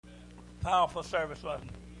Powerful service,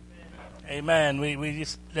 wasn't it? Amen. We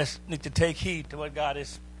just need to take heed to what God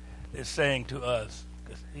is saying to us,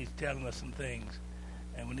 because He's telling us some things,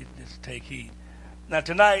 and we need to just take heed. Now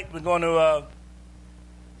tonight we're going to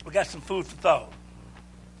we got some food for thought.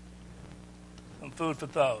 Some food for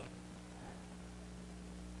thought.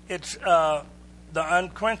 It's the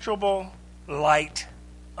unquenchable light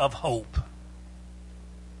of hope.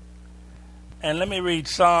 And let me read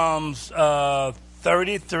Psalms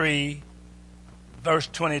 33, verse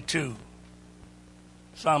 22.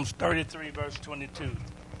 Psalms 33, verse 22.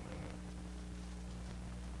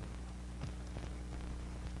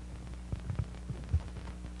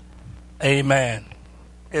 Amen.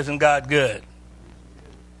 Isn't God good?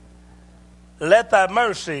 Let thy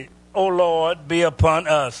mercy, O Lord, be upon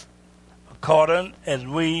us, according as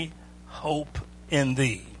we hope in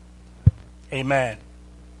thee. Amen.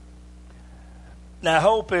 Now,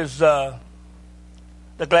 hope is the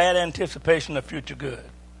glad anticipation of future good.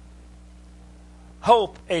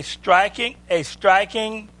 Hope, a striking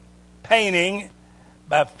painting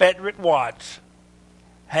by Frederick Watts,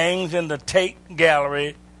 hangs in the Tate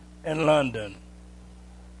Gallery in London.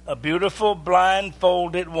 A beautiful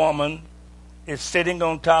blindfolded woman is sitting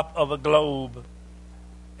on top of a globe.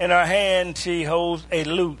 In her hand, she holds a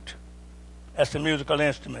lute. That's a musical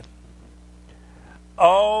instrument.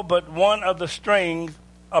 All but one of the strings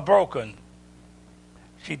are broken.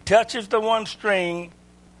 She touches the one string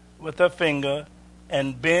with her finger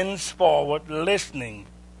and bends forward, listening.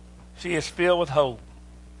 She is filled with hope,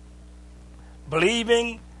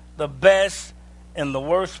 believing the best in the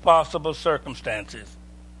worst possible circumstances.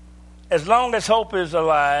 As long as hope is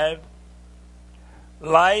alive,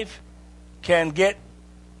 life cannot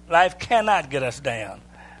get us down.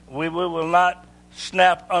 We will not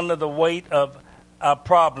snap under the weight of our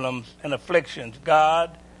problems and afflictions.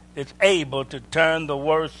 God is able to turn the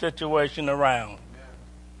worst situation around.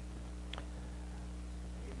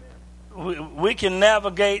 We can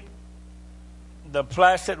navigate the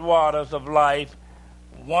placid waters of life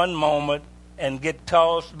one moment and get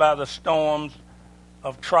tossed by the storms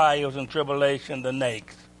of trials and tribulation the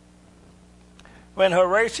next. When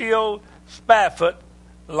Horatio Spafford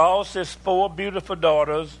lost his 4 beautiful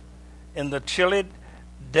daughters in the chilly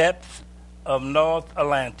depths of North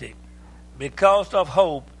Atlantic, because of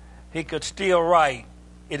hope, he could still write,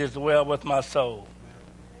 "It is well with my soul."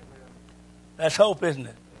 That's hope, isn't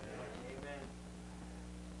it?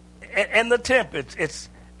 And the tempest, it's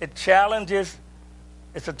a challenge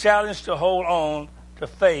to hold on to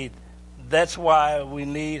faith. That's why we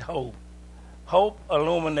need hope. Hope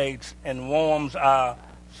illuminates and warms our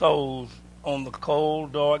souls on the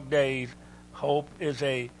cold, dark days. Hope is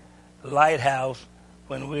a lighthouse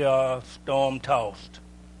when we are storm-tossed.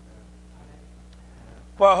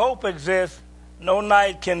 Where hope exists, no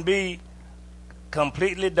night can be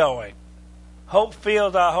completely dark. Hope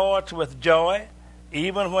fills our hearts with joy,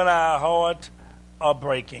 even when our hearts are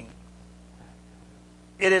breaking.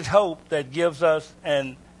 It is hope that gives us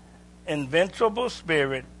an invincible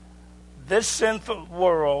spirit. This sinful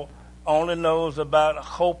world only knows about a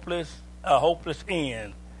hopeless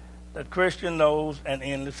end. The Christian knows an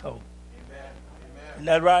endless hope. Amen. Isn't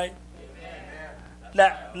that right?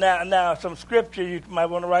 Amen. Now, some scripture, you might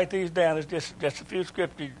want to write these down. It's just a few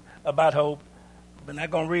scriptures about hope. We're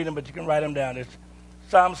not going to read them, but you can write them down. It's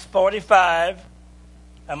Psalms 45.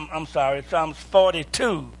 Psalms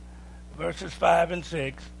 42, verses 5 and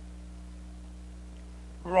 6.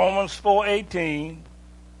 Romans 4:18.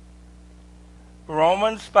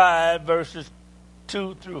 Romans 5, verses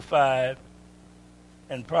 2 through 5.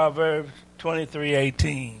 And Proverbs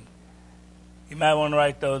 23:18. You might want to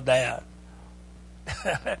write those down.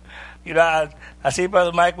 I see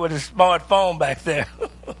Brother Mike with his smartphone back there.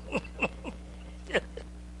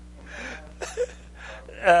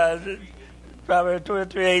 Proverbs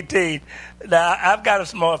 23:18. Now, I've got a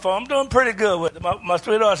smartphone. I'm doing pretty good with it. My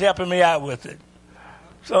sweetheart's helping me out with it.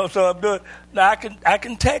 So I'm doing. Now I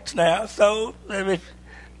can text now. So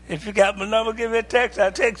if you got my number, give me a text.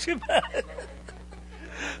 I'll text you back.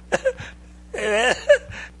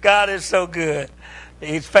 God is so good.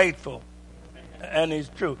 He's faithful, and He's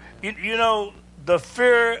true. You know, the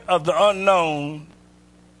fear of the unknown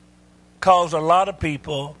caused a lot of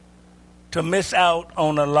people to miss out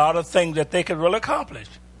on a lot of things that they could really accomplish.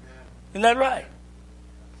 Isn't that right?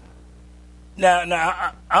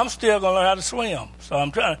 Now I'm still going to learn how to swim. So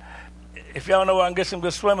I'm trying. If y'all know where I can get some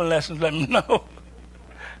good swimming lessons, let me know.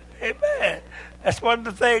 Amen. That's one of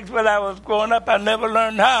the things when I was growing up, I never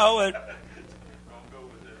learned how. And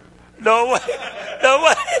no way. No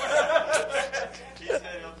way.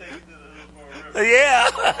 Yeah.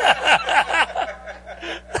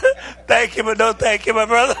 Thank you, but no thank you, my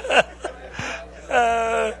brother.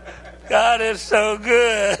 God is so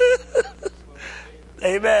good.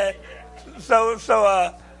 Amen. So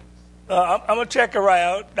I'm going to check her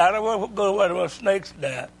out. I don't want to go where there are snakes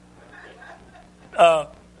there.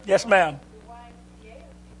 Yes, ma'am.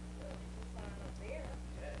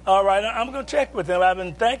 All right, I'm going to check with them. I've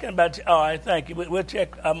been thinking about you. All right, thank you. We'll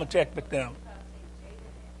check. I'm going to check with them.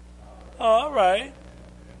 All right.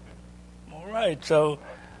 All right. So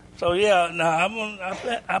yeah. Now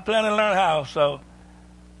I plan to learn how. So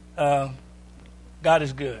God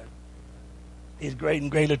is good. He's great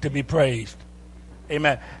and greatly to be praised.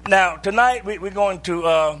 Amen. Now tonight we're going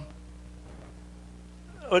to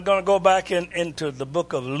go back into the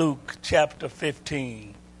book of Luke, chapter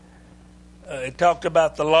 15. It talked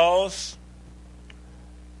about the lost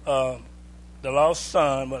son.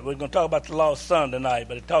 But we're going to talk about the lost son tonight.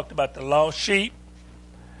 But it talked about the lost sheep,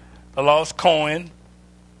 the lost coin,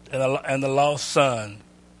 and the lost son.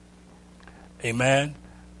 Amen.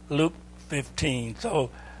 Luke 15. So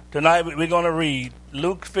tonight we're going to read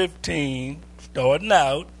Luke 15, starting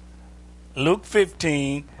out. Luke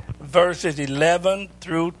 15, verses 11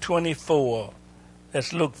 through 24.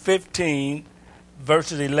 That's Luke 15,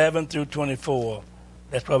 verses 11 through 24.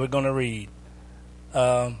 That's what we're going to read.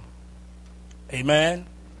 Amen.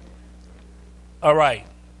 All right.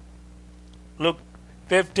 Luke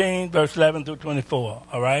 15, verse 11 through 24.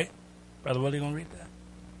 All right. Brother Willie, you going to read that?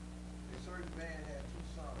 A certain man had two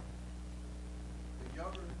sons. The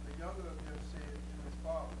younger of them said to his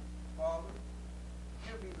father, Father,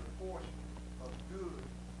 give me the portion of good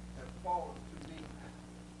that falls to me.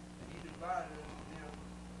 And he divided unto them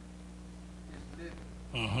his living.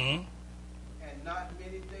 Mm-hmm. And not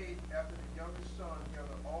many days after the younger son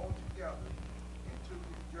gathered all together and took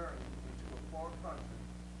his journey into a far country,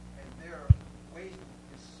 and there wasted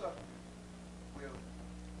his substance with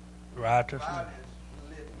Riotous.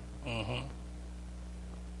 living. Mm-hmm.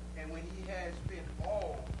 And when he had spent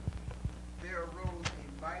all, there arose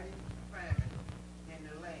a mighty famine in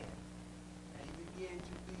the land, and he began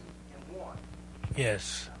to be in want.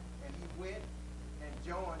 Yes. And he went and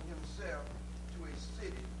joined himself to a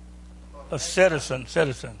city of A citizen.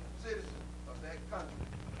 citizen of that country.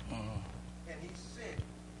 Mm-hmm. And he sent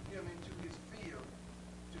him into his field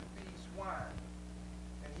to feed swine.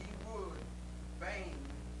 And he would fain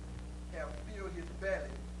have filled his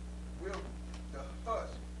belly with the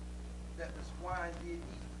husk that the swine did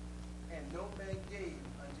eat, and no man gave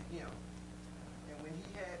unto him. And when he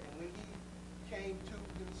came to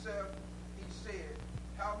himself, he said,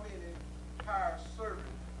 How many hired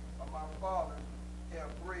servants of my father have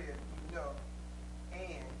bread enough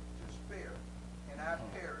and to spare, and I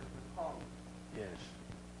perish with hunger? Yes.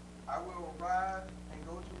 I will arise and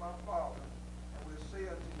go to my father, and will say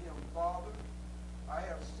unto him, Father, I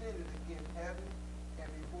have sinned against heaven and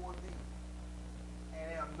before thee,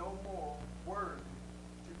 and am no more worthy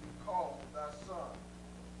to be called thy son.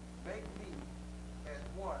 Make me as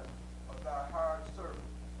one of thy hired servants.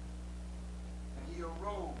 And he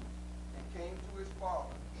arose and came to his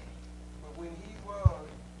father. But when he was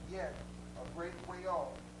yet a great way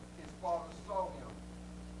off, his father saw him,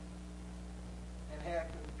 and had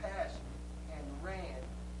compassion, and ran,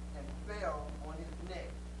 and fell on his neck,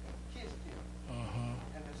 and kissed him. Mm-hmm.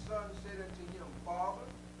 And the son said unto him, Father,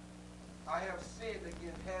 I have sinned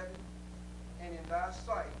against heaven and in thy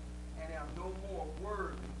sight, and am no more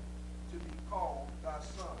worthy to be called thy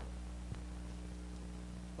son.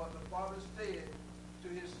 But the father said to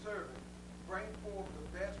his servant, Bring forth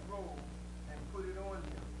the best robe, and put it on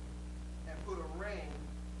him, and put a ring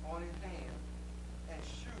on his hand, and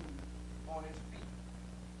shoes on his feet.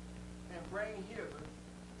 And bring hither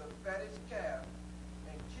the fattest calf,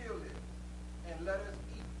 and kill it, and let us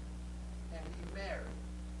eat, and be merry.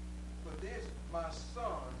 For this my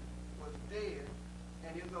son was dead,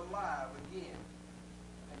 and is alive again.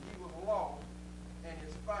 And he was lost, and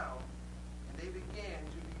is found. And they began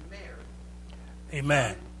to be merry.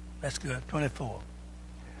 Amen. That's good. 24.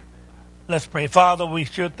 Let's pray. Father, we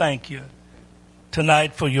should thank you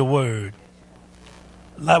tonight for your word.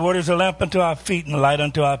 Thy word is a lamp unto our feet and a light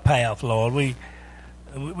unto our path, Lord. We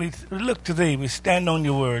look to thee. We stand on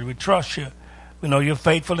your word. We trust you. We know you're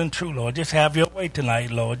faithful and true, Lord. Just have your way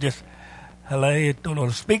tonight, Lord. Just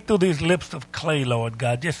Lord. Speak through these lips of clay, Lord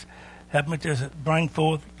God. Just help me to bring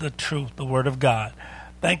forth the truth, the word of God.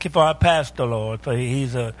 Thank you for our pastor, Lord, for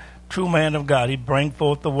he's a true man of God. He bring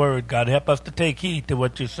forth the word, God. Help us to take heed to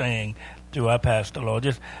what you're saying through our pastor, Lord.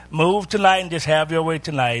 Just move tonight and just have your way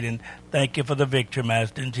tonight. And thank you for the victory,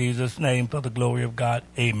 Master. In Jesus' name, for the glory of God.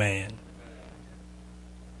 Amen.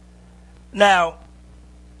 Now,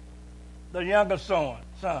 the younger son,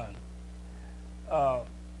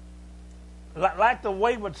 like the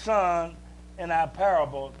wayward son in our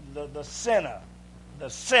parable, the sinner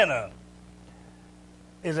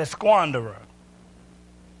is a squanderer.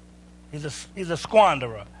 He's a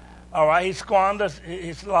squanderer. All right, he squanders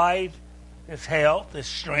his life, his health, his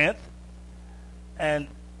strength, and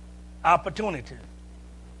opportunity.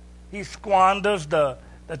 He squanders the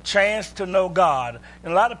chance to know God.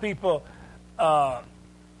 And a lot of people, God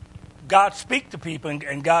speak to people,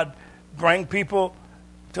 and God bring people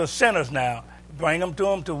to sinners now. Bring them to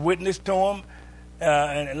him, to witness to him.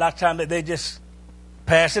 And a lot of times they just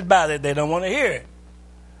pass it by. They don't want to hear it.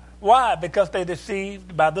 Why? Because they're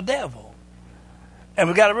deceived by the devil. And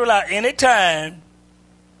we got to realize anytime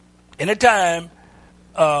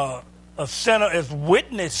a sinner is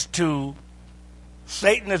witnessed to,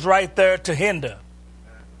 Satan is right there to hinder.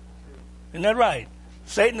 Isn't that right?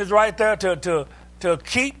 Satan is right there to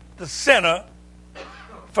keep the sinner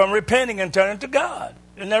from repenting and turning to God.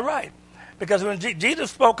 Isn't that right? Because when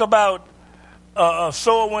Jesus spoke about a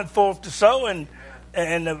sower went forth to sow, and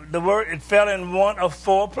the word, it fell in one of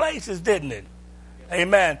four places, didn't it?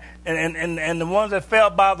 Amen. And the ones that fell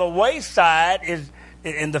by the wayside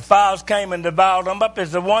and the fowls came and devoured them up,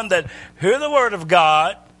 is the one that heard the word of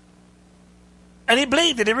God, and he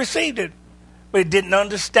believed it, he received it, but he didn't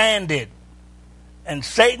understand it. And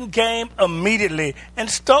Satan came immediately and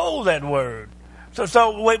stole that word.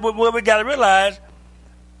 So what we got to realize,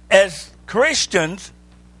 as Christians,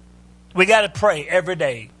 we got to pray every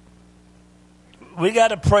day. We got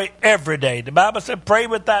to pray every day. The Bible said pray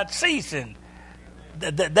without ceasing.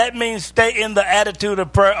 That means stay in the attitude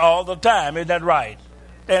of prayer all the time. Isn't that right?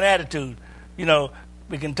 Stay in attitude. You know,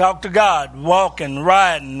 we can talk to God, walking,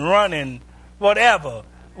 riding, running, whatever.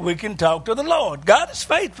 We can talk to the Lord. God is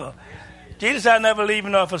faithful. Jesus, I never leave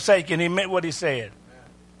nor forsake, and he meant what he said.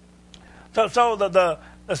 So the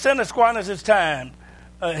sinner squanders his time.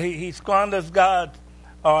 He squanders God.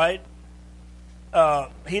 All right.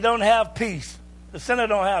 He don't have peace. The sinner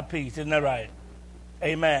don't have peace. Isn't that right?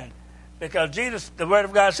 Amen. Because Jesus, the word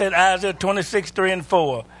of God said, Isaiah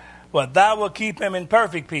 26:3-4, well, thou wilt keep him in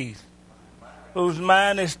perfect peace, whose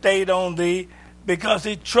mind is stayed on thee, because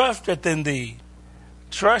he trusteth in thee.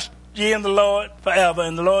 Trust ye in the Lord forever,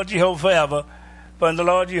 in the Lord Jehovah forever. For in the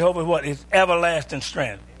Lord Jehovah what? Is everlasting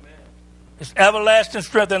strength. Amen. It's everlasting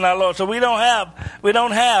strength in our Lord. So we don't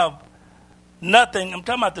have nothing. I'm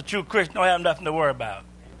talking about the true Christian. Don't have nothing to worry about.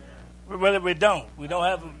 Really, we don't. We don't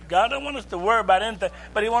have. God don't want us to worry about anything,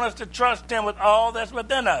 but he wants us to trust him with all that's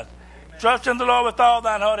within us. Amen. Trust in the Lord with all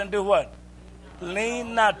thine heart, and do what?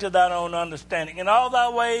 Lean not to thine own understanding. In all thy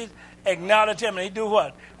ways acknowledge him, and he do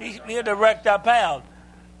what? He'll direct our path.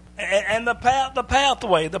 And the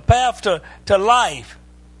pathway, the path to life,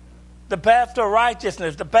 the path to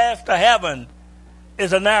righteousness, the path to heaven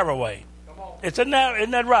is a narrow way. It's a narrow,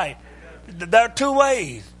 isn't that right? Amen. There are two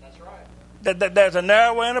ways. That's right. There's a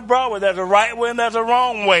narrow way and a broad way. There's a right way and there's a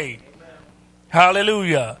wrong way. Amen.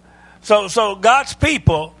 Hallelujah. So God's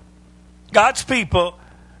people,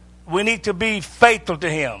 we need to be faithful to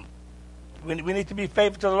him. We need to be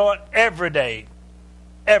faithful to the Lord every day.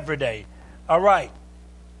 Every day. All right.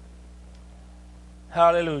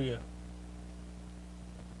 Hallelujah.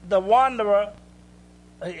 The wanderer,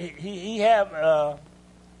 he have no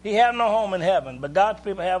home in heaven, but God's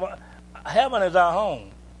people heaven is our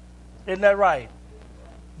home. Isn't that right?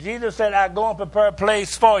 Jesus said, I go and prepare a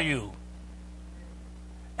place for you.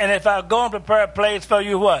 And if I go and prepare a place for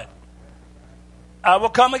you, what? I will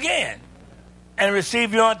come again and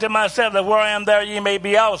receive you unto myself, that where I am there ye may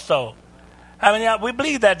be also. I mean, we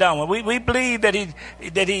believe that, don't we? We believe that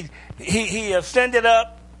he ascended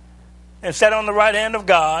up and sat on the right hand of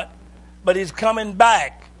God, but he's coming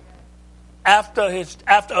back after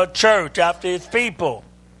a church, after his people.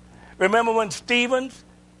 Remember when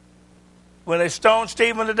they stoned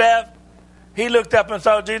Stephen to death, he looked up and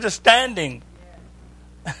saw Jesus standing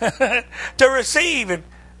to receive him.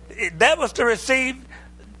 That was to receive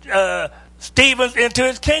Stephen into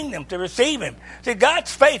his kingdom, to receive him. See,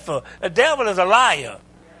 God's faithful. The devil is a liar.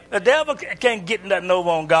 The devil can't get nothing over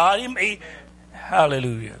on God.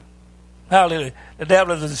 Hallelujah. Hallelujah. The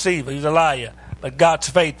devil is a deceiver. He's a liar. But God's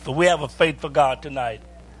faithful. We have a faithful God tonight.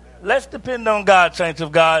 Let's depend on God, saints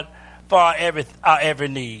of God, for our every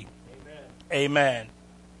need. Amen.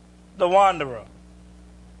 The wanderer,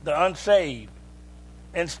 the unsaved,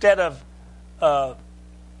 instead of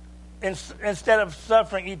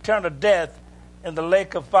suffering eternal death in the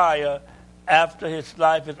lake of fire after his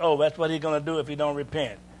life is over. That's what he's going to do if he don't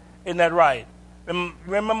repent. Isn't that right?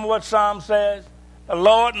 Remember what Psalm says? The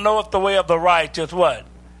Lord knoweth the way of the righteous, what?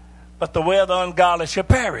 But the way of the ungodly shall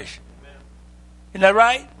perish. Amen. Isn't that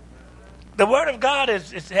right? The Word of God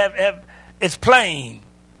is plain.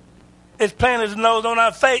 It's plain as the nose on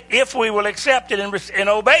our face if we will accept it and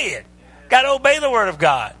obey it. Got to obey the Word of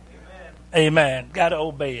God. Amen. Got to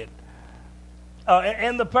obey it.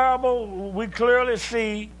 In the parable, we clearly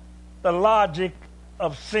see the logic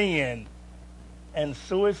of sin and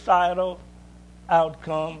suicidal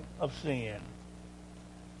outcome of sin.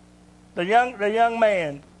 The young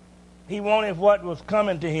man, he wanted what was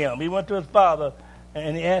coming to him. He went to his father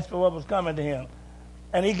and he asked for what was coming to him.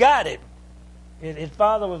 And he got it. His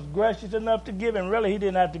father was gracious enough to give him. Really, he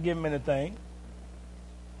didn't have to give him anything.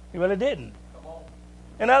 He really didn't.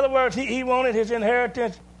 In other words, he wanted his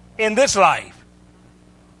inheritance in this life.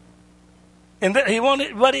 He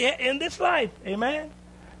wanted what in this life. Amen?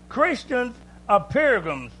 Christians are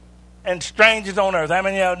pilgrims and strangers on earth. How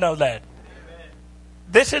many of y'all know that? Amen.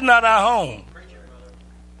 This is not our home.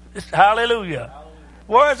 Hallelujah.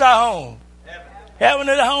 Where is our home? Heaven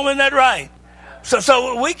is our home, isn't that right?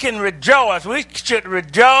 So we can rejoice. We should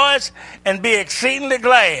rejoice and be exceedingly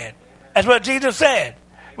glad. That's what Jesus said.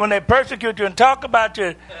 When they persecute you and talk about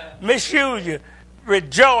you, misuse you,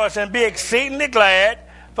 rejoice and be exceedingly glad,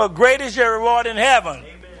 for great is your reward in heaven.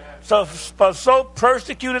 Amen. So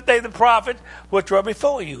persecuted they the prophets which were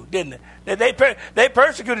before you, didn't they? They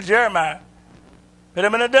persecuted Jeremiah, put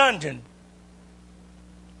him in a dungeon.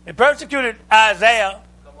 They persecuted Isaiah,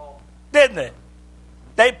 didn't they?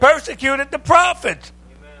 They persecuted the prophets.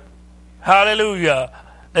 Amen. Hallelujah.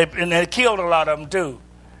 They killed a lot of them too.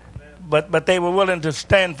 But they were willing to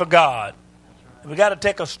stand for God. We got to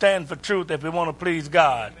take a stand for truth if we want to please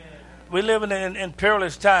God. Amen. We live in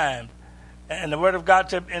perilous times. And the Word of God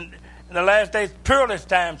said, in the last days, perilous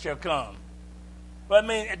times shall come. But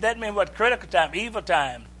that means what? Critical time, evil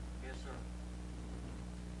times. Yes, sir.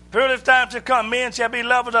 Perilous times shall come. Men shall be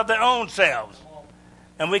lovers of their own selves.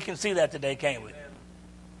 And we can see that today, can't we?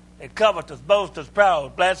 They covetous, boasters,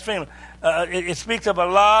 proud, blasphemers. It speaks of a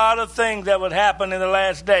lot of things that would happen in the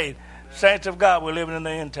last days. Saints of God, we're living in the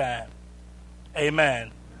end time.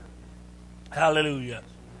 Amen. Hallelujah.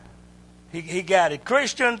 He got it.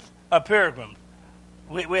 Christians are pilgrims.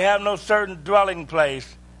 We have no certain dwelling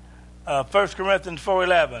place. 1 Corinthians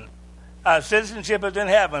 4:11. Our citizenship is in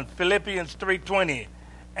heaven. Philippians 3:20.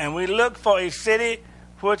 And we look for a city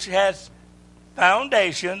which has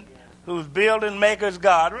foundation, whose building maker is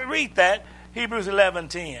God. Read that. Hebrews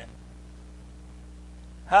 11:10.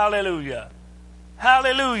 Hallelujah.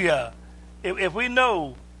 Hallelujah. If we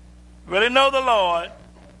really know the Lord,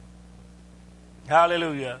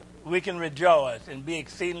 hallelujah, we can rejoice and be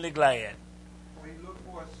exceedingly glad. We look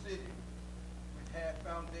for a city which has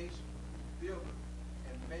foundation, builder,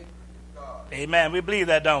 and maker is God. Amen. We believe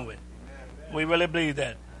that, don't we? Amen. We really believe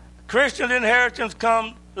that. Christian inheritance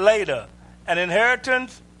comes later. An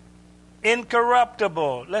inheritance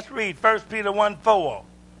incorruptible. Let's read 1 Peter 1:4.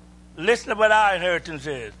 Listen to what our inheritance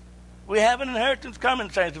is. We have an inheritance coming,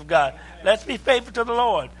 saints of God. Let's be faithful to the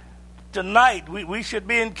Lord. Tonight, we should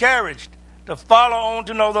be encouraged to follow on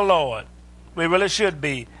to know the Lord. We really should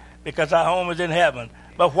be, because our home is in heaven.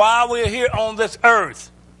 But while we're here on this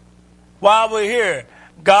earth, while we're here,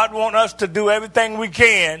 God wants us to do everything we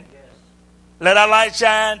can. Yes. Let our light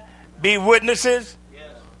shine, be witnesses, yes.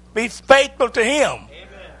 Be faithful to Him.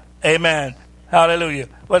 Amen. Amen. Hallelujah.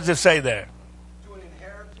 What does it say there? To an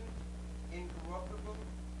inheritance incorruptible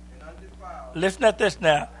and undefiled. Listen at this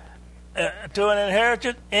now. To an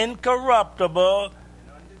inheritance incorruptible. And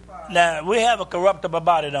undefiled. Now, we have a corruptible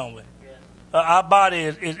body, don't we? Yes. Our body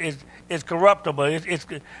is corruptible.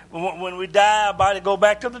 When we die, our body go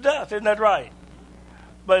back to the dust. Isn't that right?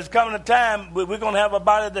 But it's coming a time we're going to have a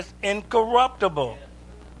body that's incorruptible.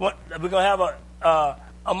 Yes. We're going to have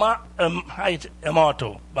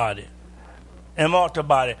immortal body. Immortal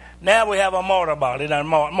body. Now we have a mortal body, not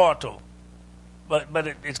mortal. But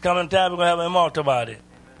it's coming time we're going to have an immortal body.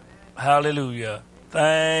 Hallelujah.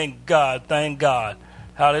 Thank God. Thank God.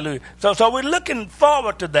 Hallelujah. So we're looking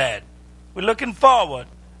forward to that. We're looking forward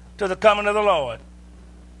to the coming of the Lord.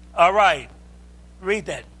 All right. Read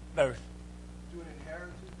that verse. To an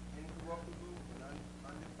inheritance incorruptible and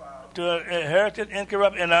undefiled. To an inheritance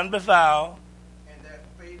incorruptible and undefiled. And that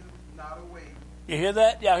fadeth not away. You hear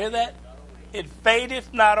that? Y'all hear that? It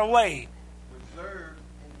fadeth not away. Reserved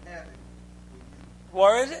in heaven.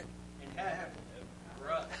 Where is it? In heaven.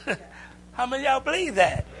 How many of y'all believe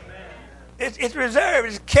that? It's reserved.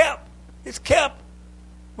 It's kept. It's kept.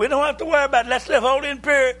 We don't have to worry about it. Let's live holy and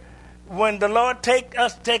pure. When the Lord take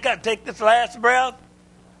this last breath,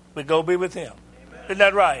 we go be with Him. Amen. Isn't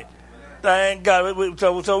that right? Amen. Thank God.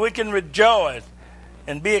 So we can rejoice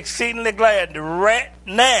and be exceedingly glad right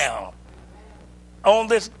now on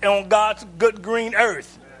God's good green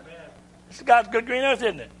earth. Amen. It's God's good green earth,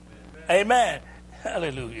 isn't it? Amen.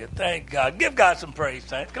 Hallelujah. Thank God. Give God some praise,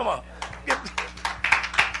 saints. Come on. Give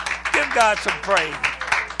God some praise.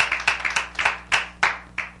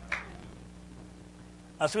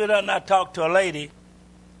 I sweetheart and I talked to a lady,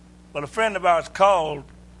 but a friend of ours called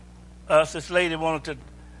us. This lady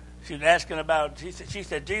she was asking about, she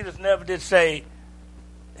said Jesus never did say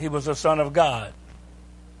he was the Son of God.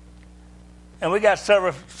 And we got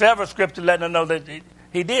several scriptures letting her know that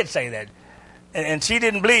he did say that. And she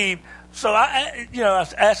didn't believe. So I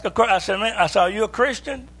asked her, I said, man, are you a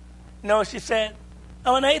Christian? You know what she said?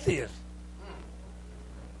 I'm an atheist.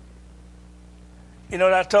 You know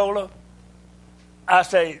what I told her? I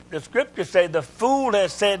say, the scriptures say the fool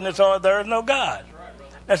has said in his heart there is no God.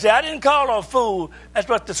 Now, see, I didn't call her a fool. That's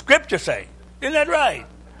what the scriptures say. Isn't that right?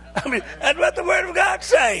 I mean, that's what the word of God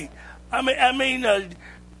say. I mean,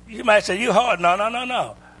 you might say, you hard.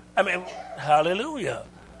 No. I mean, hallelujah.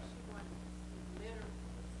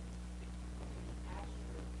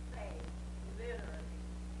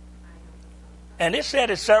 And it said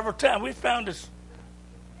it several times. We found this.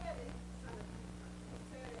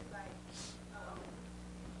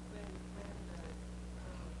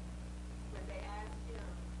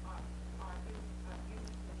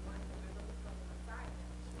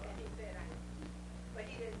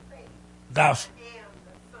 Thou,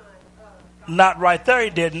 not right there, he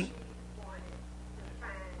didn't.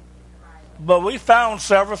 But we found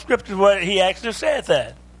several scriptures where he actually said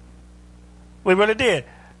that. We really did.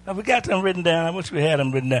 Now, we got them written down. I wish we had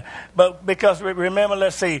them written down. But because, remember,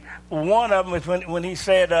 let's see, one of them is when he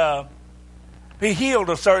said he healed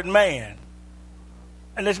a certain man.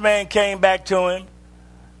 And this man came back to him,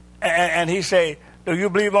 and he said, do you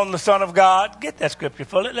believe on the Son of God? Get that scripture,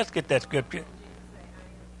 Fuller. Let's get that scripture.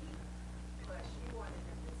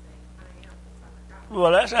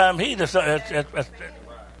 Well, that's he the son.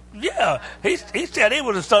 Yeah, he said he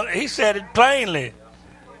was the son. He said it plainly.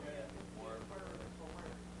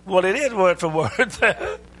 Well, it is word for word.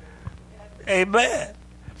 Amen.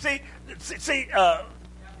 See.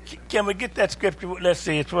 Can we get that scripture? Let's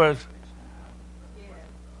see. It's worth.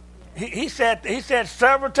 He said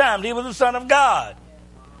several times he was the Son of God.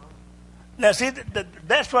 Now, see,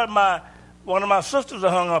 that's what one of my sisters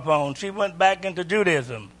are hung up on. She went back into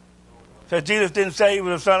Judaism. So Jesus didn't say he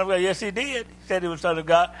was the Son of God. Yes, he did. He said he was the Son of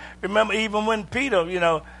God. Remember, even when Peter,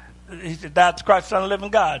 he said, that's Christ, Son of the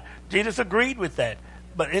living God. Jesus agreed with that.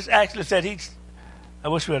 But it's actually said I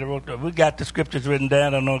wish we had wrote that. We got the scriptures written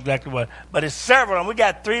down. I don't know exactly what. But it's several. And we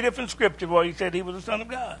got 3 different scriptures where he said he was the Son of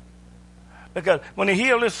God. Because when he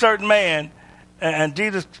healed this certain man, and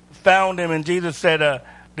Jesus found him, and Jesus said,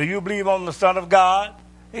 do you believe on the Son of God?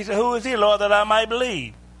 He said, who is he, Lord, that I might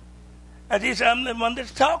believe? And Jesus said, I'm the one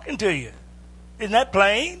that's talking to you. Isn't that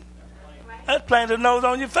plain? That's plain as the nose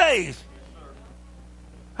on your face.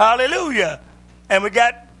 Hallelujah. And we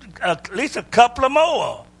got at least a couple of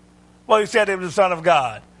more. Well, he said he was the Son of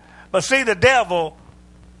God. But see, the devil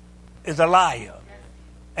is a liar.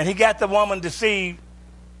 And he got the woman deceived.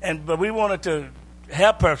 But we wanted to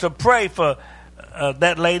help her. So pray for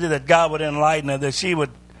that lady, that God would enlighten her, that she would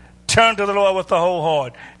turn to the Lord with the whole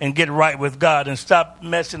heart and get right with God and stop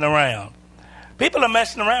messing around. People are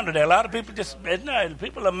messing around today. A lot of people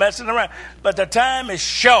people are messing around. But the time is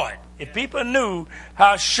short. If people knew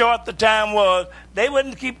how short the time was, they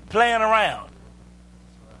wouldn't keep playing around.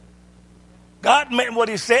 God meant what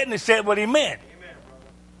he said, and he said what he meant.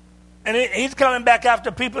 And he's coming back after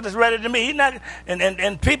people that's ready to meet. He's not,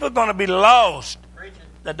 and people are going to be lost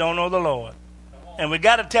that don't know the Lord. And we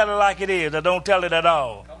got to tell it like it is, or don't tell it at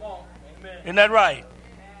all. Come on. Amen. Isn't that right?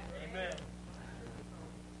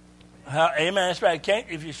 Amen. That's right.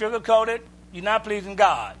 If you sugarcoat it, you're not pleasing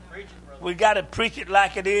God. We got to preach it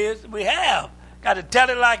like it is. We have got to tell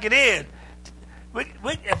it like it is.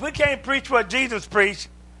 If we can't preach what Jesus preached,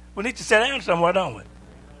 we need to sit down somewhere, don't we?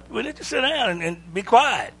 We need to sit down and be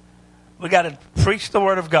quiet. We got to preach the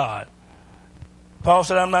word of God. Paul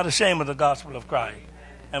said, I'm not ashamed of the gospel of Christ.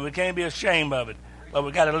 And we can't be ashamed of it. But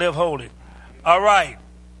we got to live holy. All right.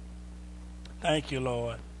 Thank you,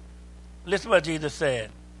 Lord. Listen to what Jesus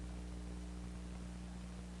said.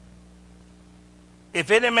 If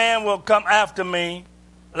any man will come after me,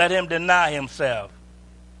 let him deny himself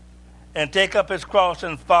and take up his cross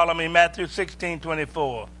and follow me. Matthew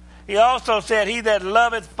 16:24. He also said, he that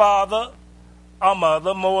loveth father or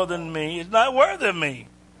mother more than me is not worthy of me.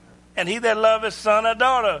 And he that loveth son or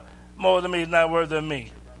daughter more than me is not worthy of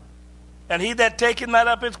me. And he that taketh not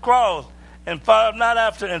up his cross and followeth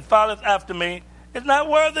after me is not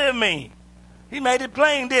worthy of me. He made it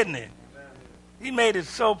plain, didn't he? He made it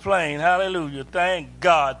so plain. Hallelujah. Thank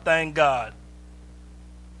God. Thank God.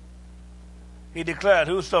 He declared,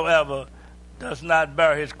 whosoever does not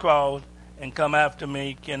bear his cross and come after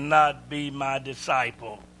me cannot be my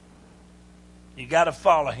disciple. You got to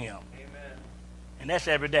follow him. Amen. And that's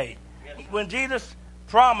every day. Yes. When Jesus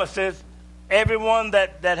promises everyone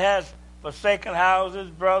that has forsaken houses,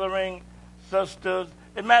 brothering, sisters,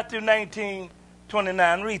 in Matthew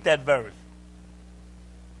 19:29, read that verse.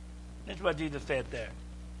 That's what Jesus said there.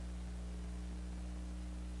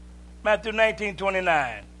 Matthew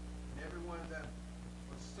 19:29. Everyone that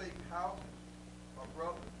forsake house, or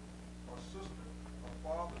brother, or sister, or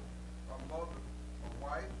father, or mother, or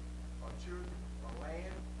wife, or children, or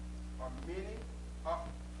land, or many,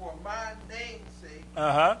 for my name's sake,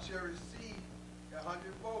 shall receive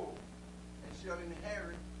 100-fold, and shall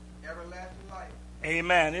inherit everlasting life.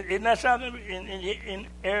 Amen. Isn't that something in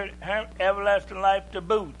everlasting life to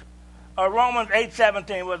boot? Romans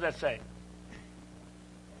 8:17, what does that say?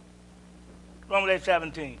 Romans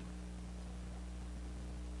 8:17.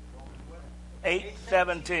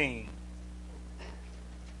 8:17.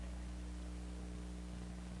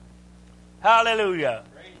 Hallelujah.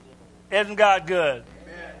 Isn't God good?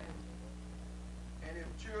 Amen. And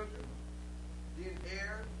if children, then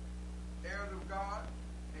heirs, heirs of God,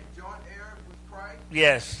 and joint heirs with Christ,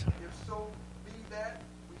 Yes. if so be that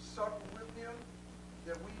we suffer with him,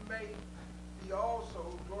 that we may be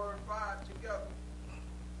also glorified together.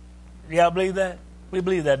 Y'all believe that? We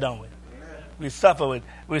believe that, don't we? Amen. We suffer with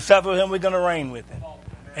him, we're going to reign with him.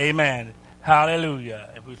 Amen. Hallelujah.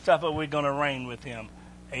 If we suffer, we're going to reign with him.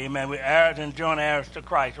 Amen. We're heirs and joint heirs to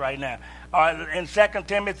Christ right now. All right, in 2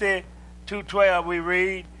 Timothy 2:12 we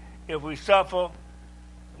read, if we suffer,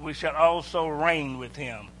 we shall also reign with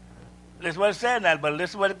him. This is what it said now, but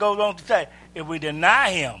listen what it goes on to say. If we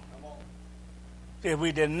deny him,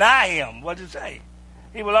 what does it say?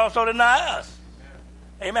 He will also deny us.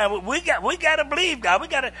 Amen. We got to believe God. We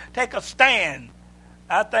got to take a stand.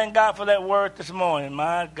 I thank God for that word this morning.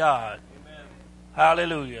 My God. Amen.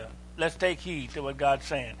 Hallelujah. Let's take heed to what God's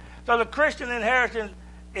saying. So the Christian inheritance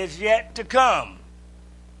is yet to come.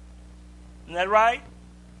 Isn't that right?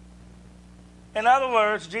 In other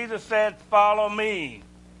words, Jesus said, follow me.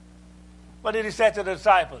 What did he say to the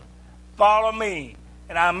disciples? Follow me,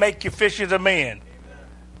 and I'll make you fishers of men.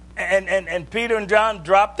 And Peter and John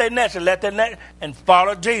dropped their nets and left their net and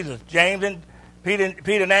followed Jesus. James and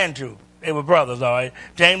Peter and Andrew, they were brothers, all right?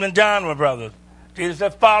 James and John were brothers. Jesus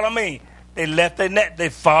said, follow me. They left their net. They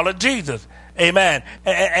followed Jesus. Amen.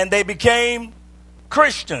 And they became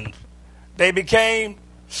Christians. They became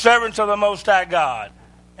servants of the Most High God.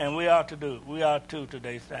 And we are too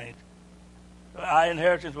today, saints. Our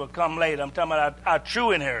inheritance will come later. I'm talking about our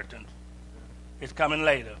true inheritance. It's coming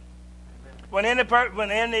later. When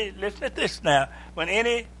any listen to this now. When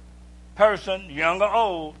any person, young or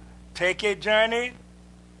old, take a journey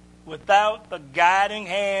without the guiding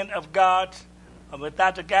hand of God, or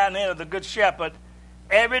without the guiding hand of the Good Shepherd,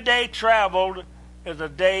 every day traveled is a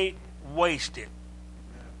day wasted.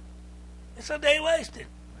 It's a day wasted.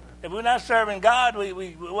 If we're not serving God,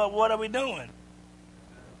 what are we doing?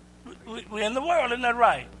 We're in the world, isn't that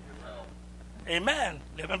right? Amen.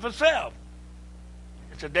 Living for self.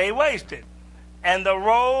 It's a day wasted. And the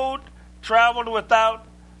road traveled without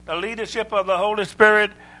the leadership of the Holy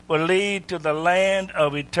Spirit will lead to the land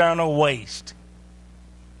of eternal waste.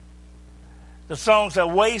 The song said,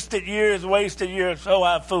 wasted years, so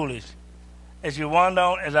how foolish. As I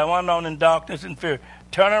wander on in darkness and fear.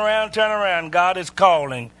 Turn around, God is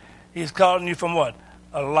calling. He's calling you from what?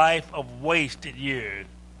 A life of wasted years.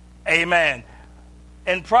 Amen.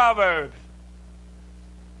 In Proverbs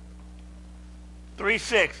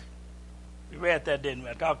 3:6, we read that, didn't we?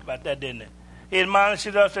 I talked about that, didn't it? He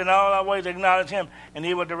admonishes us in all our ways, acknowledge him, and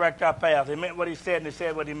he will direct our path. He meant what he said, and he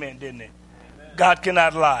said what he meant, didn't he? Amen. God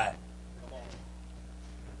cannot lie.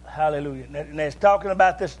 Hallelujah. And it's talking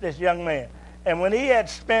about this young man. And when he had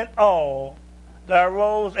spent all, there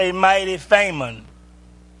arose a mighty famine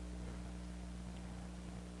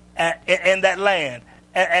in that land.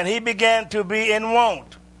 And he began to be in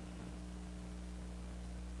want,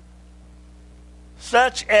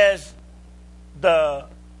 such as the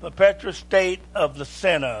perpetual state of the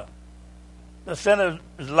sinner. The sinner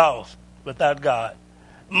is lost without God.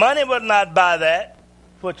 Money would not buy that,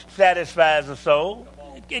 which satisfies the soul.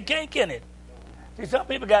 It can't, can it? See, some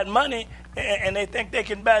people got money, and they think they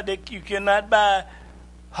can buy. You cannot buy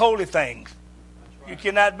holy things. Right. You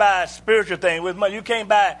cannot buy spiritual things with money. You can't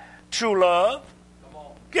buy true love.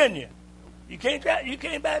 Can you? You can't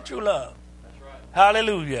buy true love. That's right.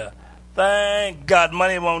 Hallelujah. Thank God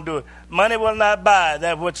money won't do it. Money will not buy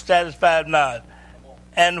that which satisfies not.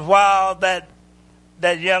 And while that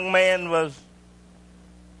young man was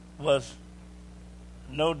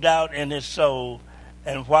no doubt in his soul.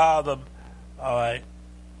 And while all right,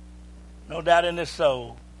 no doubt in his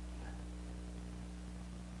soul.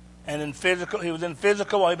 And he was in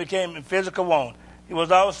physical want. He became in physical want. He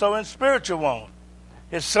was also in spiritual want.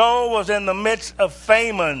 His soul was in the midst of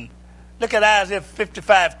famine. Look at Isaiah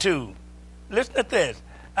 55:2. Listen to this.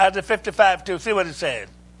 Isaiah 55:2. See what it says.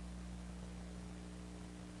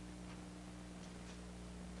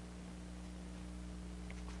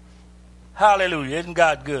 Hallelujah. Isn't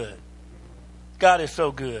God good? God is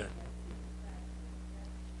so good.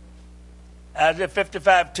 Isaiah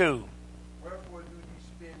 55:2. Wherefore do ye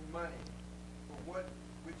spend money for what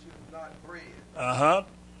which is not bread?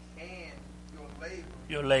 And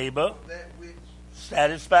your labor. For that which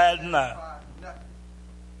Satisfies nothing.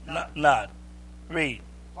 not. Read.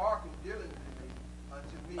 Hearken diligently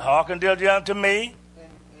unto me. Hearken diligently unto me. And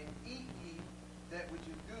eat ye that which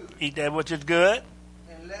is good. Eat that which is good.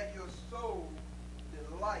 And let your soul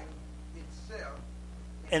delight itself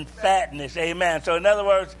In fatness. Amen. So in other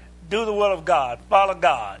words, do the will of God. Follow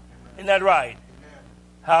God. Isn't that right? Amen.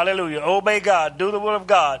 Hallelujah. Obey God. Do the will of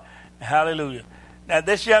God. Hallelujah. Now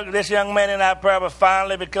this young man in our parable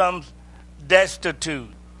finally becomes destitute.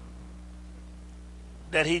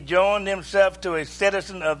 That he joined himself to a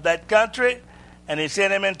citizen of that country, and he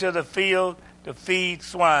sent him into the field to feed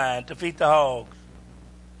swine, to feed the hogs.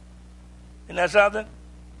 Isn't that something?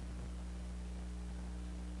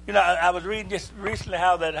 You know, I was reading just recently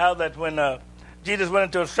how that when Jesus went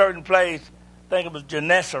into a certain place, I think it was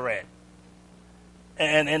Gennesaret,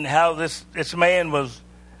 and how this man was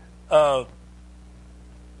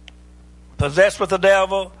possessed with the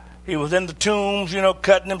devil. He was in the tombs,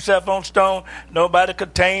 cutting himself on stone. Nobody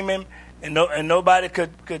could tame him, and nobody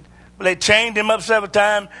could. Well, they chained him up several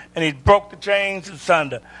times, and he broke the chains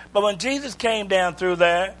asunder. But when Jesus came down through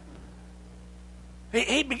there,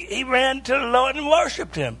 he ran to the Lord and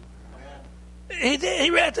worshipped him. He did.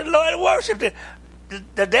 He ran to the Lord and worshipped him.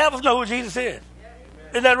 The devils know who Jesus is.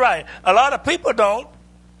 Isn't that right? A lot of people don't.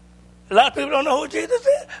 A lot of people don't know who Jesus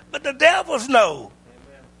is, but the devils know.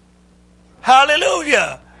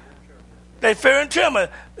 Hallelujah. They fear and tremble.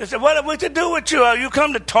 They say, what are we to do with you? Are you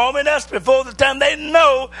come to torment us before the time? They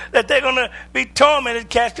know that they're going to be tormented,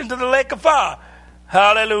 cast into the lake of fire.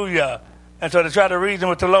 Hallelujah. And so they try to reason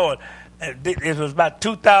with the Lord. It was about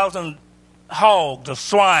 2,000 hogs or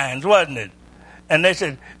swines, wasn't it? And they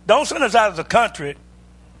said, don't send us out of the country.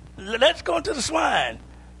 Let's go into the swine.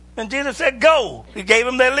 And Jesus said, go. He gave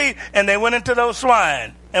them their lead, and they went into those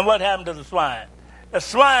swine. And what happened to the swine? The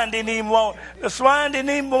swine didn't even want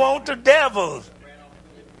the devils.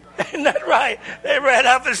 Isn't that right? They ran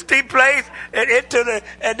off a steep place and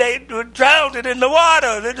they drowned it in the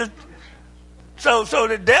water. So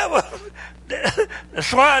the devil, the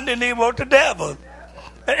swine didn't even want the devils.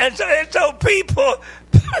 And so people,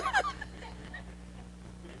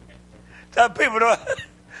 some people don't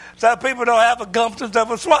have a gumptions of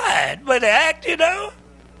a swine, but they act,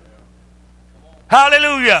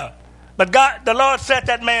 Hallelujah. But God, the Lord set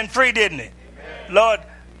that man free, didn't he? Amen. Lord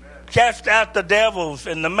cast out the devils,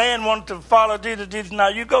 and the man wanted to follow Jesus. Jesus, now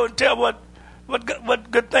you go and tell what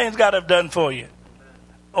good things God have done for you. Amen.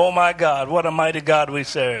 Oh my God, what a mighty God we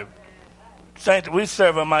serve. Saints, we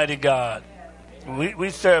serve a mighty God.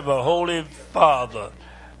 We serve a holy Father,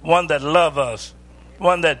 one that loves us,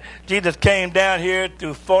 one that Jesus came down here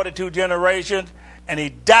through 42 generations, and he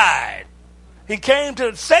died. He came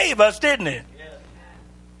to save us, didn't he?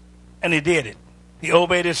 And he did it. He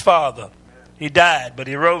obeyed his Father. He died, but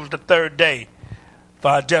he rose the third day for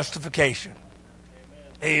our justification.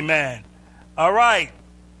 Amen. All right.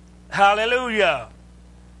 Hallelujah.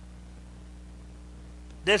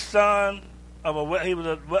 This son of a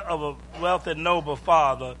wealthy, noble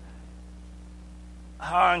father,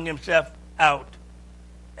 hiring himself out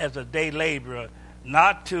as a day laborer,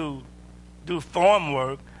 not to do farm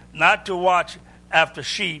work, not to watch after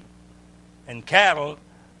sheep and cattle,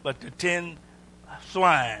 but to tend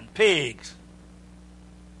swine, pigs.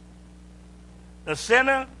 The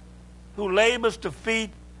sinner who labors to feed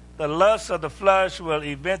the lusts of the flesh will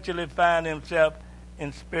eventually find himself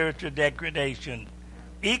in spiritual degradation,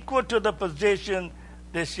 equal to the position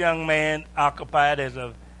this young man occupied as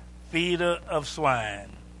a feeder of swine.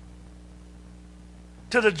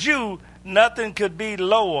 To the Jew, nothing could be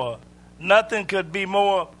lower, nothing could be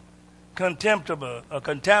more contemptible or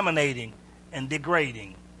contaminating and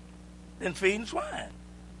degrading than feeding swine.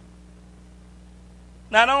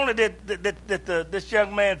 Not only did this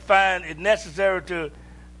young man find it necessary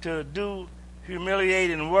to do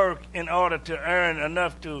humiliating work in order to earn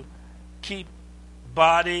enough to keep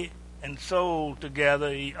body and soul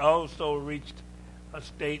together, he also reached a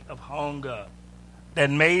state of hunger. that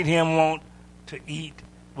made him want to eat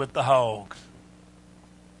with the hogs.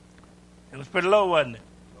 It was pretty low, wasn't it?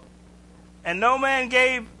 And no man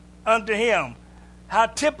gave unto him. How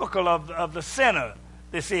typical of the sinner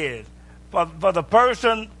this is. For the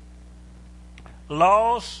person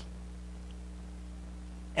lost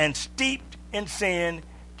and steeped in sin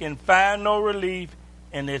can find no relief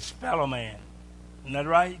in his fellow man. Isn't that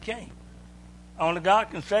right? He can't. Only God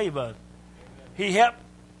can save us.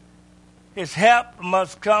 His help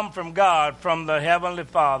must come from God, from the Heavenly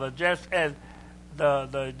Father, just as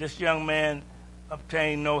this young man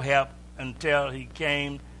obtained no help until he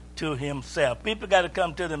came to himself. People got to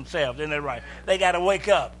come to themselves, isn't that right? They got to wake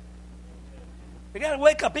up. They got to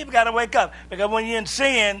wake up. People got to wake up. Because when you're in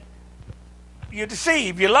sin, you're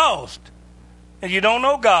deceived, you're lost, and you don't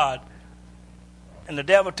know God. And the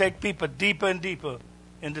devil takes people deeper and deeper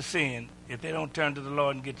into sin if they don't turn to the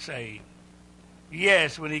Lord and get saved.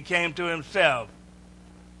 Yes, when he came to himself,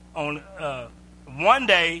 on one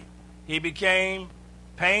day he became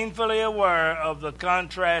painfully aware of the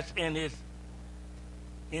contrast in his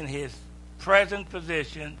present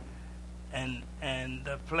position and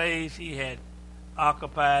the place he had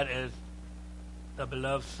occupied as the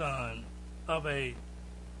beloved son of a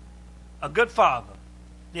good father.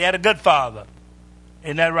 He had a good father.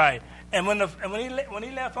 Isn't that right? And when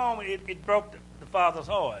he left home, it broke the father's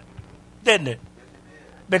heart, didn't it?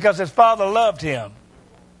 Because his father loved him.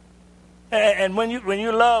 And when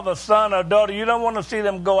you love a son or daughter, you don't want to see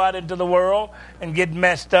them go out into the world and get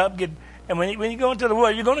messed up. And when you go into the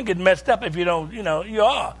world, you're going to get messed up if you don't, you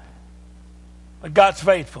are. But God's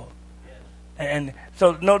faithful. And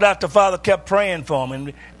so no doubt the Father kept praying for him.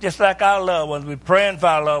 And just like our loved ones, we're praying for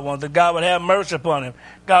our loved ones, that God would have mercy upon him.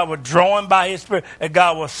 God would draw him by his Spirit, that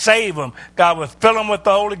God would save him. God would fill him with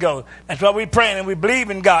the Holy Ghost. That's why we're praying, and we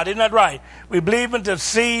believe in God. Isn't that right? We believe in to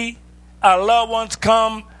see our loved ones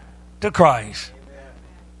come to Christ. Amen.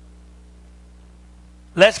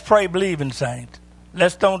 Let's pray believing, saints.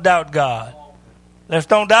 Let's don't doubt God. Let's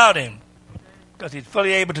don't doubt him, because he's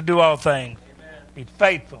fully able to do all things. Amen. He's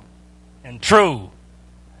faithful and true.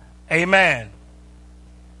 Amen.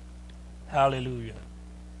 Hallelujah.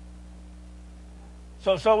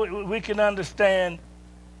 So we can understand.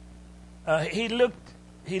 He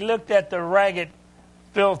looked at the ragged,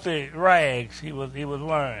 filthy rags he was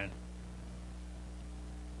wearing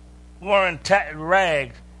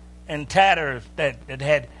rags and tatters that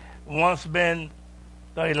had once been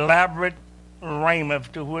the elaborate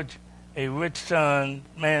raiment to which a rich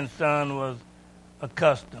man's son was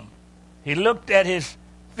accustomed. He looked at his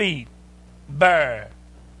feet, bare,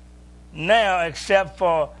 now except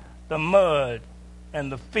for the mud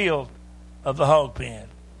and the filth of the hog pen.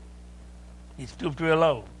 He stooped real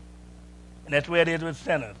low. And that's where it is with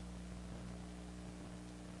sinners.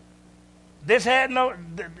 This had no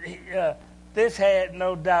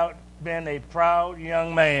doubt been a proud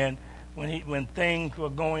young man when things were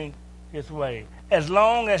going his way. As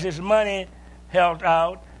long as his money held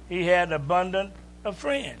out, he had abundance of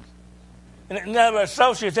friends. And they were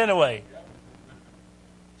associates anyway.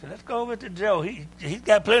 So let's go over to Joe. He's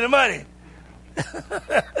got plenty of money.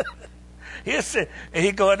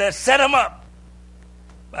 He go in there, set him up.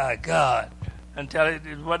 By God. Until it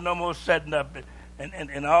wasn't no more setting up.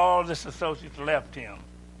 And all his associates left him.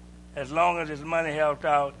 As long as his money held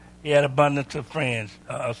out, he had abundance of friends,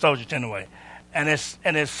 associates anyway. And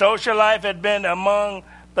his social life had been among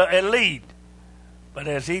the elite. But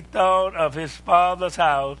as he thought of his father's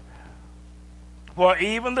house, where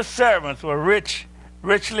even the servants were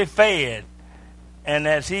richly fed, and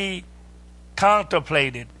as he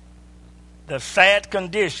contemplated the sad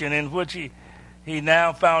condition in which he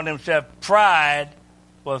now found himself, pride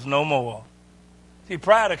was no more. See,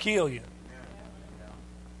 pride will kill you.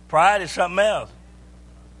 Pride is something else.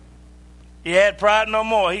 He had pride no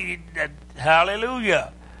more.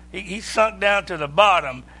 Hallelujah. He sunk down to the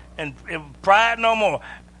bottom, and pride no more.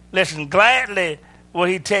 Listen, gladly will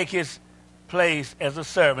he take his place as a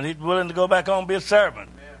servant. He's willing to go back home and be a servant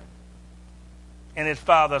in his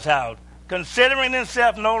father's house, considering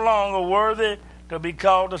himself no longer worthy to be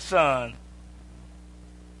called a son.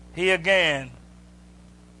 Here again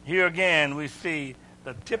we see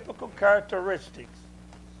the typical characteristics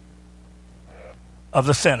of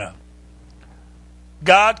the sinner.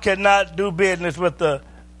 God cannot do business with a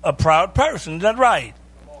proud person. Is that right?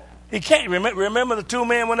 He can't. Remember the two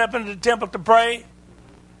men went up into the temple to pray?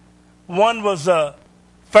 One was a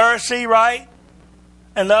Pharisee, right?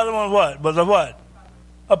 And the other one was a what?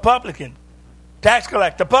 A publican. Tax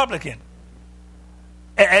collector, publican.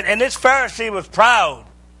 And this Pharisee was proud,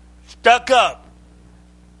 stuck up.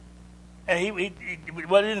 And he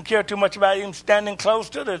didn't care too much about him standing close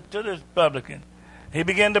to the publican. He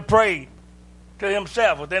began to pray to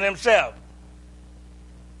himself, within himself.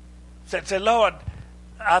 Said, Lord,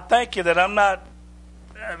 I thank you that I'm not,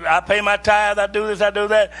 I pay my tithe, I do this, I do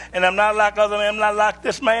that, and I'm not like other men, I'm not like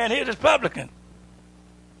this man here, this publican.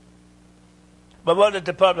 But what did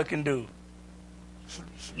the publican do?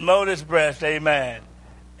 Smote his breast, amen.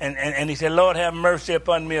 And he said, Lord, have mercy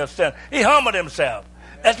upon me, a sinner. He humbled himself.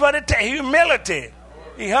 That's what it takes, humility.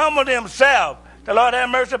 He humbled himself. The Lord have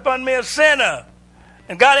mercy upon me, a sinner.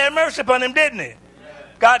 And God had mercy upon him, didn't he?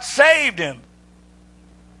 God saved him.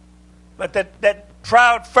 But that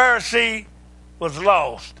proud Pharisee was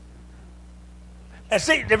lost. And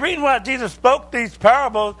see, the reason why Jesus spoke these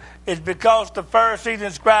parables is because the Pharisees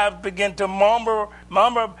and scribes began to murmur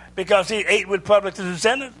because he ate with publicans and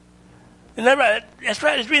sinners. Isn't that right? That's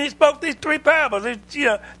right. It's when he spoke these three parables.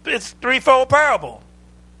 It's threefold parable.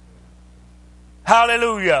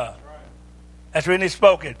 Hallelujah. That's when he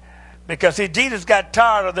spoke it. Because, see, Jesus got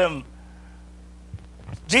tired of them.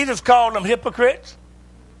 Jesus called them hypocrites.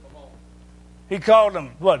 He called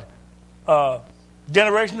them, what?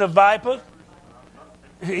 Generation of vipers.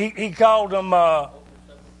 He called them, that's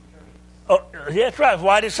right,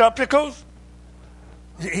 whited sepulchres.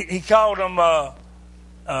 He called them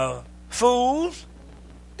fools.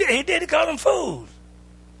 He did. He called them fools.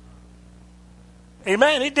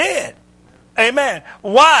 Amen. He did. Amen.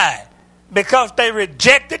 Why? Because they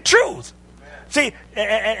rejected truth. See,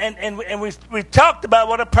 and we talked about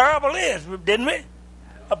what a parable is, didn't we?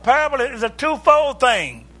 A parable is a twofold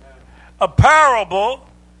thing. A parable,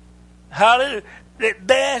 hallelujah.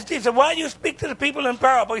 They asked Jesus, why do you speak to the people in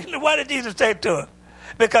parable? Why did Jesus say it to them?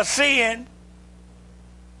 Because seeing,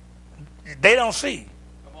 they don't see.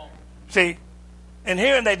 See, and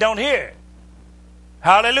hearing, they don't hear.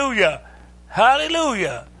 Hallelujah.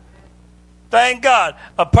 Hallelujah. Thank God.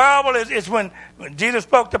 A parable is when Jesus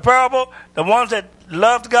spoke the parable, the ones that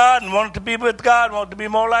loved God and wanted to be with God, wanted to be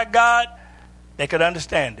more like God, they could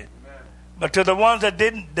understand it. Amen. But to the ones that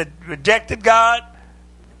didn't, that rejected God,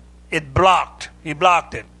 it blocked. He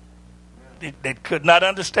blocked it. They could not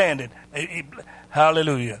understand it.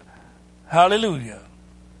 Hallelujah. Hallelujah.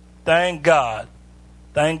 Thank God.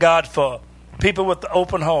 Thank God for people with the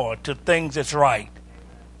open heart to things that's right.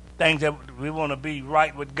 Things that we want to be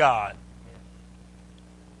right with God.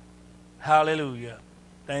 Hallelujah.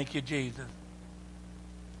 Thank you, Jesus.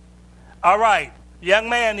 All right. Young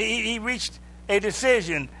man, he reached a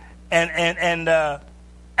decision and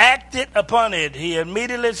acted upon it. He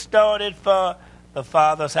immediately started for the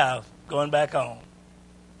Father's house, going back home.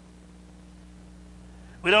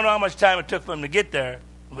 We don't know how much time it took for him to get there,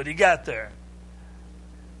 but he got there.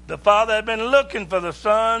 The Father had been looking for the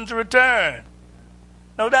Son's return.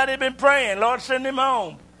 No doubt he'd been praying, Lord, send him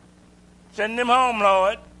home. Send him home,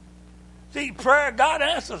 Lord. See, prayer, God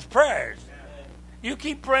answers prayers. You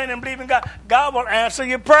keep praying and believing God, God will answer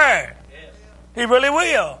your prayer. He really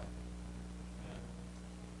will.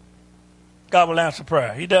 God will answer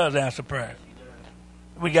prayer. He does answer prayer.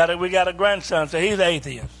 We got a grandson, so he's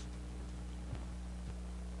atheist.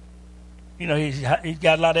 You know, he's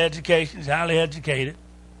got a lot of education. He's highly educated.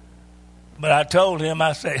 But I told him,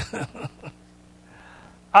 I say,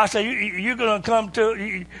 you're going to come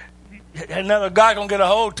to, another guy going to get a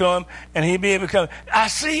hold to him, and he'll be able to come. I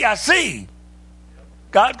see.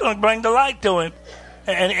 God's going to bring the light to him,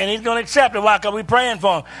 and he's going to accept it. Why? Because we're praying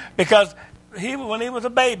for him. Because when he was a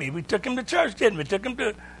baby, we took him to church, didn't we? Took him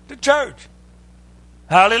to church.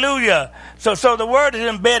 Hallelujah. So the word is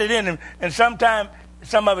embedded in him, and sometimes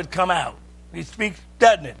some of it come out. He speaks,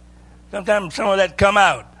 doesn't it? Sometimes some of that come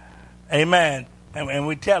out. Amen. And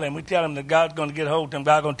we tell him that God's going to get hold of him.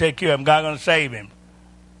 God's going to take care of him. God's going to save him.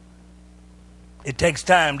 It takes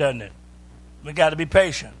time, doesn't it? We got to be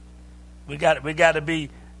patient. We got to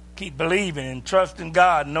keep believing and trusting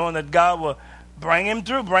God, knowing that God will bring him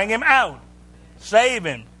through, bring him out, save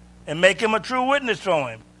him, and make him a true witness for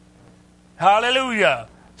him. Hallelujah.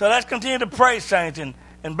 So let's continue to pray, saints, and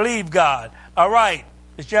believe God. All right,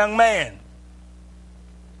 this young man.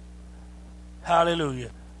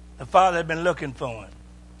 Hallelujah. The Father had been looking for him.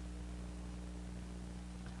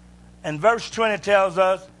 And verse 20 tells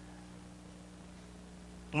us,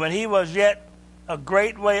 when he was yet a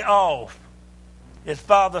great way off, his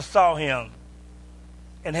father saw him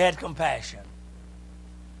and had compassion.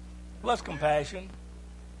 What's compassion?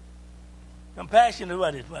 Compassion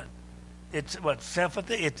is what? It's what?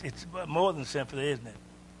 Sympathy? It's more than sympathy, isn't it?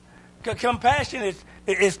 Compassion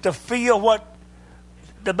is to feel what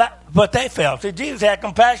they felt. See, Jesus had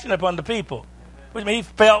compassion upon the people, which means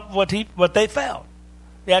he felt what they felt.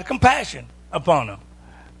 He had compassion upon them.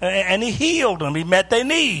 And he healed them. He met their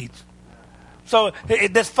needs. So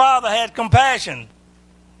this father had compassion.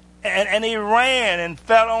 And he ran and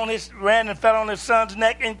fell on his son's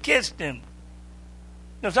neck and kissed him.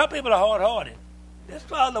 Now, some people are hard-hearted. This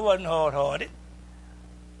father wasn't hard-hearted.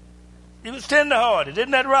 He was tender-hearted.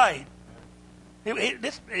 Isn't that right?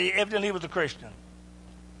 Evidently, he was a Christian.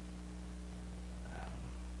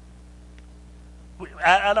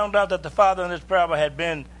 I don't doubt that the father in this parable had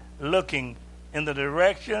been looking in the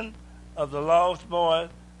direction of the lost boy,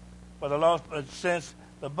 since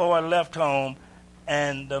the boy left home,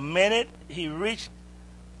 and the minute he reached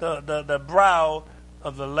the brow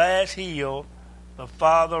of the last hill, the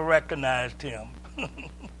father recognized him.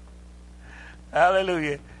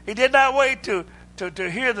 Hallelujah. He did not wait to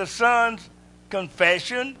hear the son's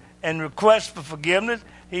confession and request for forgiveness.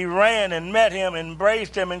 He ran and met him,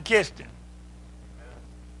 embraced him, and kissed him.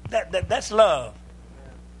 That's love.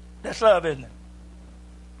 That's love, isn't it?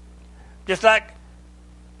 Just like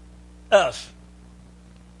us.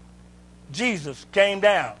 Jesus came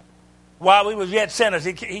down. While we was yet sinners,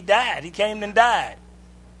 he died. He came and died.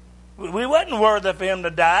 We wasn't worthy for him to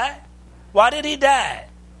die. Why did he die?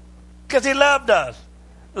 Because he loved us.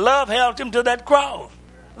 Love held him to that cross.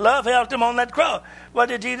 Love held him on that cross. What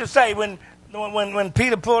did Jesus say when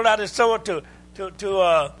Peter pulled out his sword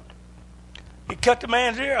he cut the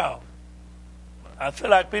man's ear off? I feel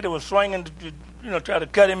like Peter was swinging to try to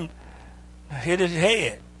cut him, hit his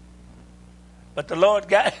head. But the Lord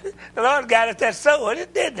got us that sword,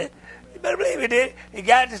 didn't it? You better believe he did. He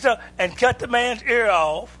got the sword and cut the man's ear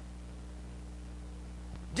off.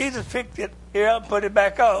 Jesus picked it ear up and put it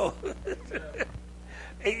back on.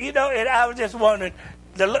 And I was just wondering,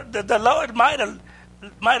 the Lord might have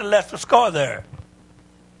left a scar there.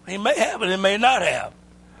 He may have, and he may not have.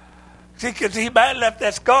 See, because he might have left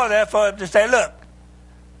that scar there for him to say, look,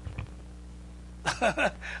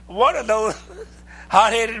 one of those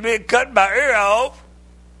hot-headed men cut my ear off,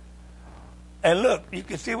 and look, you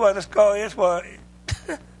can see where the scar is.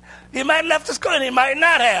 He might have left the scar, and he might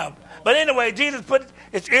not have. But anyway, Jesus put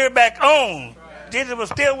his ear back on. Jesus was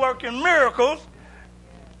still working miracles.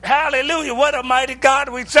 Hallelujah. What a mighty God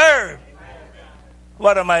we serve.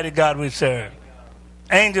 What a mighty God we serve.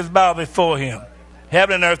 Angels bow before him.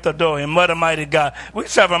 Heaven and earth adore him. What a mighty God. We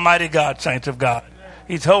serve a mighty God, saints of God.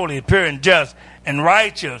 He's holy, pure, and just, and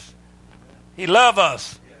righteous. He loves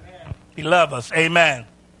us. He loves us. Amen.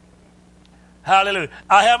 Hallelujah.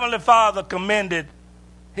 Our Heavenly Father commended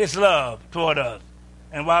his love toward us.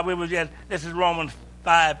 And while we were yet, this is Romans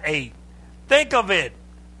 5:8. Think of it,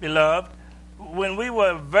 beloved. When we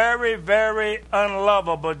were very, very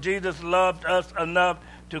unlovable, Jesus loved us enough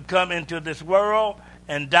to come into this world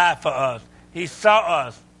and die for us. He saw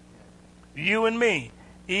us, you and me,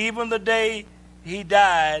 even the day he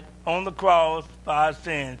died on the cross for our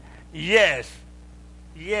sins. Yes,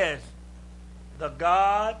 the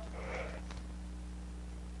God,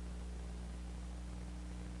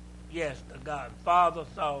 Father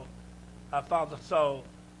saw, our Father saw,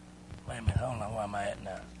 wait a minute, I don't know where am I at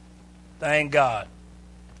now. Thank God.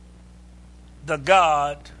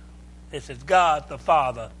 This is God the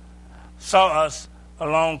Father, saw us a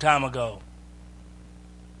long time ago.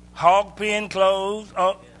 Hog pen closed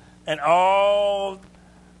and all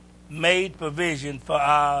made provision for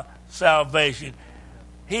our salvation.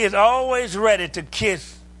 He is always ready to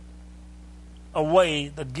kiss away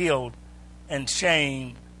the guilt and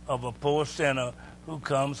shame of a poor sinner who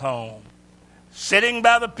comes home. Sitting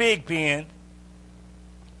by the pig pen,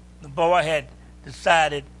 the boy had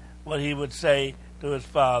decided what he would say to his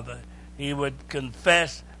father. He would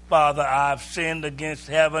confess, Father, I've sinned against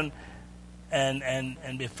heaven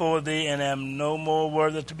and before thee, and am no more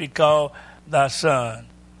worthy to be called thy son.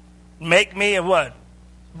 Make me a what?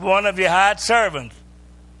 One of your hired servants.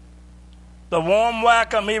 The warm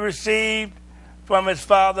welcome he received from his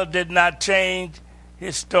father did not change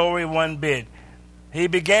his story one bit. He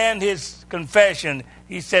began his confession.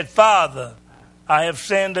 He said, Father, I have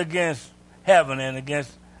sinned against heaven and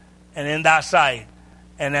in thy sight,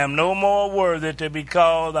 and am no more worthy to be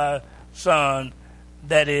called thy son.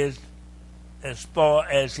 That is as far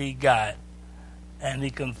as he got. And he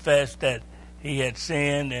confessed that he had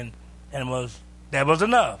sinned and that was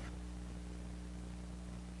enough.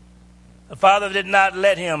 The father did not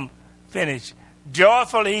let him finish.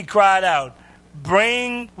 Joyfully he cried out,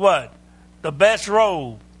 bring what? The best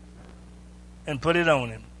robe and put it on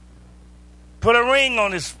him. Put a ring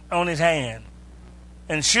on his hand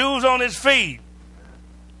and shoes on his feet.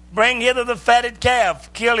 Bring hither the fatted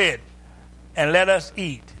calf, kill it, and let us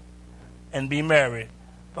eat and be merry.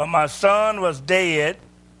 For my son was dead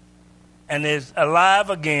and is alive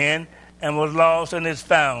again, and was lost and is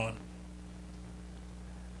found.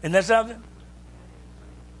 Isn't that something?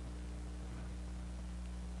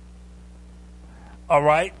 All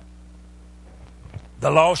right. The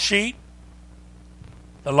lost sheep,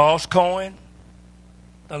 the lost coin,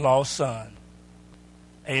 the lost son.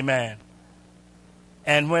 Amen.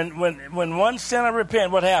 And when one sinner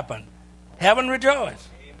repent, what happened? Heaven rejoiced.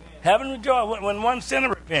 Heaven rejoiced. When one sinner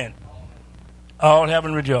repent, all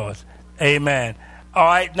heaven rejoiced. Amen. All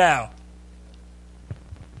right, now,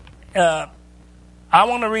 I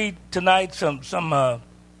want to read tonight some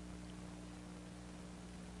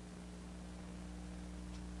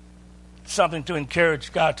something to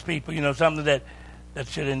encourage God's people, something that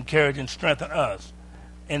should encourage and strengthen us.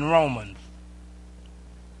 In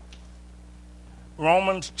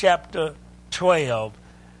Romans chapter 12,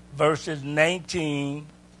 verses 19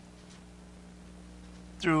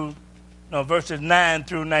 through, verses 9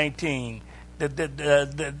 through 19.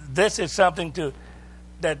 This is something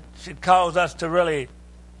that should cause us to really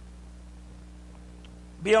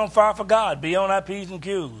be on fire for God, be on our P's and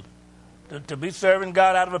Q's, to be serving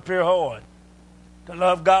God out of a pure heart, to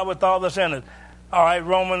love God with all the sinners. All right,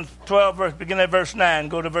 Romans 12, begin at verse 9,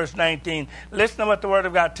 go to verse 19. Listen to what the Word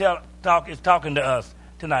of God is talking to us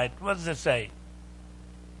tonight. What does it say?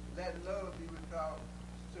 Let love be without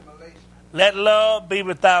dissimulation. Let love be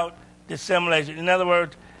without dissimulation. In other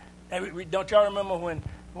words, don't y'all remember when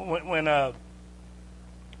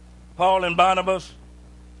Paul and Barnabas,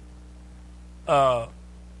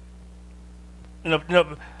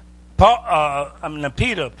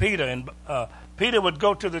 Peter and Peter would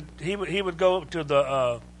go to the he would go to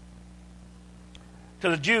the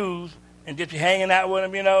Jews and just be hanging out with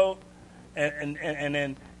them, and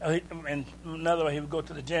then in another way he would go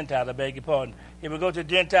to the Gentiles. I beg your pardon. He would go to the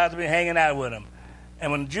Gentiles and be hanging out with them,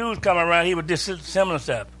 and when the Jews come around, he would dissimulate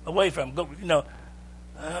himself away from them. Go,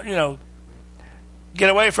 get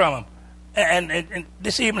away from them. And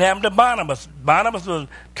this even happened to Barnabas. Barnabas was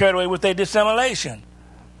carried away with their dissimulation,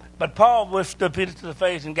 but Paul withstood Peter to the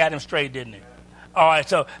face and got him straight, didn't he? All right,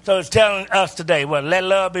 so it's telling us today, let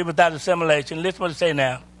love be without dissimulation. Listen what it say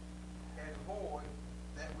now. Abhor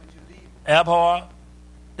that which is evil. Abhor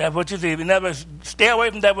that which is evil. In other words, stay away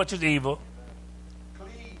from that which is evil.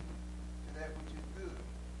 Cleave to that which is good.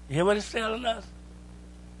 You hear what it's telling us?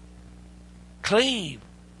 Cleave.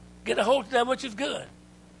 Get a hold of that which is good.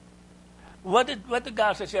 What did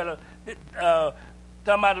God say? Talking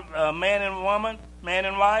about man and woman, man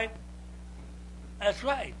and wife? That's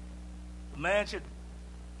right. A man should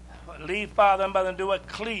leave father and mother and do what?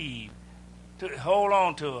 Cleave. To hold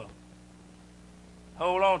on to her.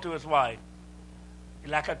 Hold on to his wife.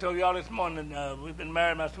 Like I told you all this morning, we've been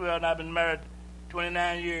married, my sweetheart and I have been married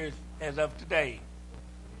 29 years as of today.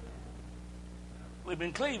 We've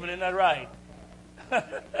been cleaving, isn't that right?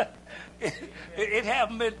 It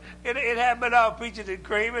haven't been all peaches and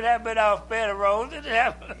cream. It haven't been all bed of roses. It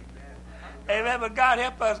haven't. Amen. But God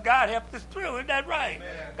help us. God helped us through. Isn't that right?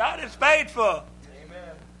 Amen. God is faithful.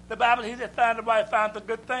 Amen. The Bible, he that found the wife found the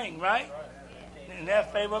good thing, right? And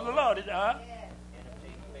that's favor of the Lord.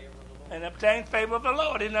 And obtained favor of the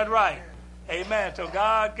Lord. Isn't that right? Amen. So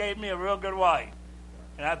God gave me a real good wife.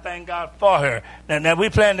 And I thank God for her. Now we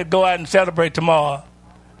plan to go out and celebrate tomorrow.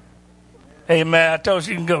 Amen. I told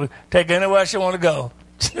she can go take her anywhere she want to go.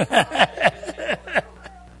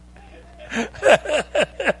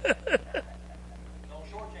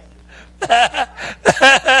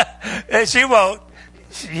 And she won't.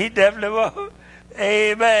 She definitely won't.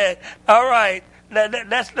 Amen. All right.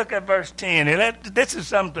 Let's look at verse 10. This is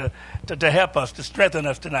something to help us, to strengthen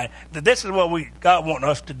us tonight. This is what God wants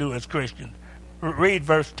us to do as Christians. Read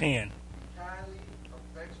verse 10.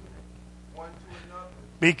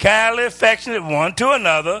 Be kindly affectionate one to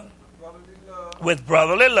another with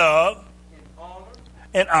brotherly love,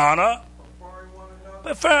 in honor,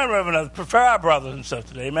 preferring one another. Prefer our brothers and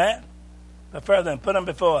sisters, amen? Prefer them, put them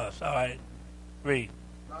before us. All right, read.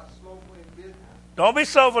 Not slothful in business. Don't be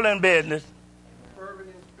slothful in business. Fervent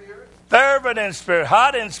in spirit. Fervent in spirit,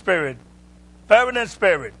 hot in spirit, fervent in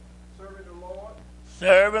spirit. Serving the Lord.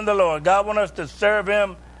 Serving the Lord. God wants us to serve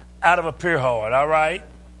him out of a pure heart, all right?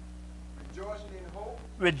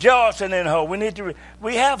 Rejoicing in hope.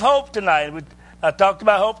 We have hope tonight. I talked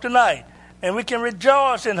about hope tonight. And we can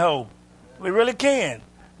rejoice in hope. We really can.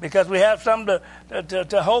 Because we have something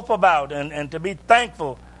to hope about and to be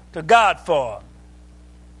thankful to God for.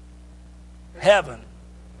 Heaven.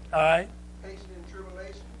 All right? Patient in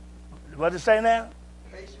tribulation. What does it say now?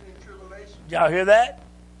 Patient in tribulation. Y'all hear that?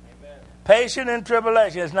 Amen. Patient in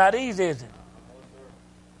tribulation. It's not easy, is it?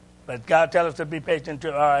 But God tells us to be patient in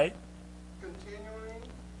tribulation. All right.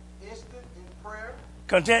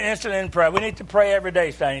 Continue instant in prayer. We need to pray every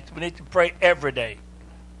day, saints. We need to pray every day.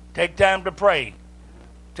 Take time to pray.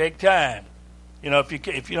 Take time. You know, if you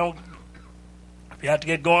have to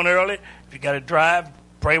get going early, if you got to drive,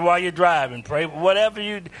 pray while you're driving. Pray whatever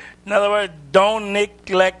you. In other words, don't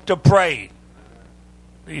neglect to pray.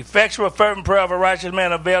 The effectual fervent prayer of a righteous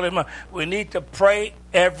man availeth much. We need to pray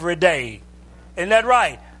every day. Isn't that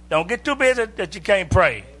right? Don't get too busy that you can't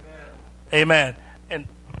pray. Amen. And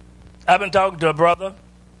I've been talking to a brother.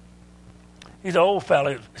 He's an old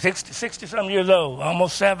fellow, 60-some years old,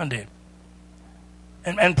 almost 70.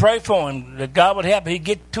 And pray for him that God would help him. He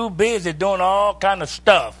get too busy doing all kind of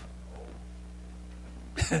stuff.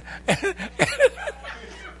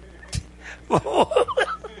 All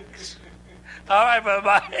right,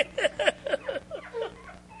 bye-bye.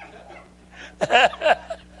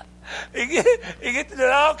 He get to do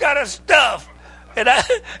all kind of stuff. And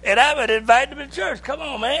I would invite him to church. Come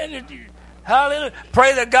on, man. Hallelujah.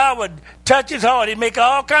 Pray that God would touch his heart. He'd make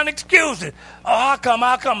all kind of excuses. Oh, I'll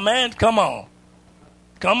come, man. Come on.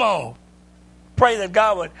 Come on. Pray that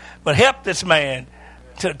God would help this man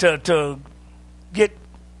to get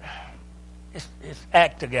his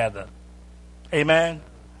act together. Amen.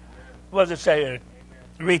 What does it say here?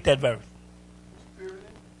 Read that verse.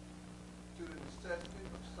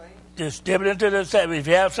 Distributing to the necessity. If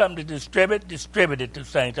you have something to distribute it to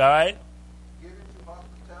saints, all right?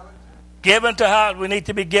 Given to hospitality. We need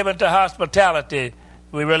to be given to hospitality.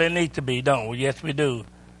 We really need to be, don't we? Yes, we do.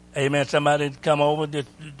 Amen. Somebody come over, just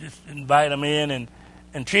invite them in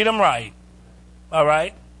and treat them right. All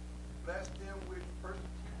right? Bless them which persecute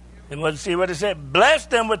you. And see what it said? Bless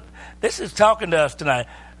them with, this is talking to us tonight,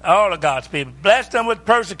 all of God's people. Bless them which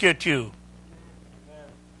persecute you.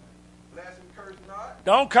 Bless and curse not.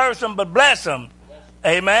 Don't curse them, but bless them.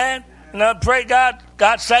 Amen. Now pray God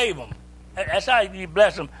save them. That's how you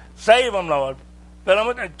bless them. Save them, Lord.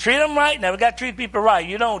 Treat them right. Now we got to treat people right.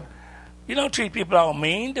 You don't treat people all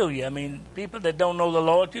mean, do you? I mean, people that don't know the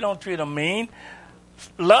Lord, you don't treat them mean.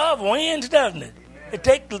 Love wins, doesn't it? It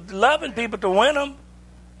takes loving people to win them.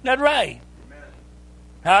 Isn't that right? Amen.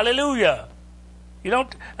 Hallelujah. You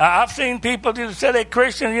don't. I've seen people that say they're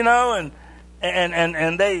Christian, you know,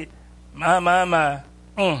 and they,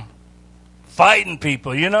 fighting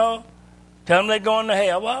people, you know. Tell them they're going to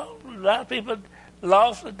hell. Well, a lot of people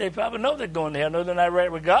lost. They probably know they're going to hell. No, they're not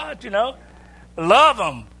right with God, you know. Love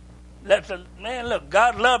them. Man, look,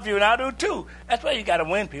 God loves you, and I do too. That's why you got to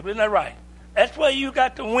win people. Isn't that right? That's why you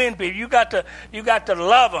got to win people. You got to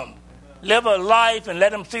love them. Live a life and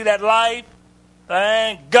let them see that life.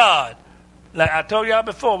 Thank God. Like I told y'all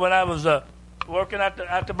before, when I was working at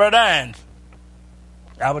the Burdines,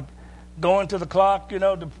 I would go into the clock, you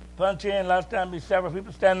know, to punch in. Last time, be several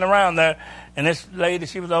people standing around there, and this lady,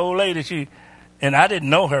 she was an old lady. And I didn't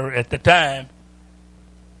know her at the time.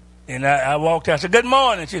 And I walked out. I said, "Good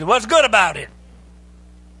morning." She said, "What's good about it?"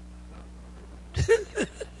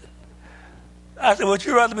 I said, "Would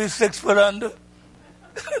you rather be 6 foot under?"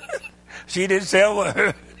 She didn't say a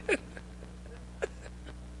word.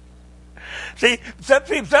 See, some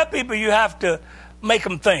people you have to make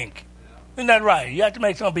them think. Isn't that right? You have to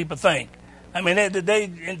make some people think. I mean,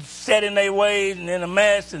 they set in their ways and in a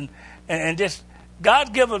mess, and just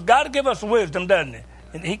God give us wisdom, doesn't He?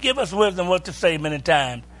 And He give us wisdom what to say many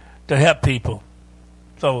times to help people.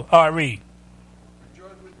 So, all right, read. Rejoice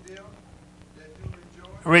with them that do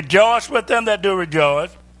rejoice. Rejoice with them that do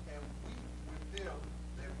rejoice. And weep with them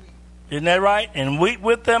that weep. Isn't that right? And weep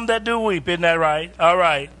with them that do weep. Isn't that right? All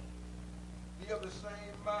right. Be of the same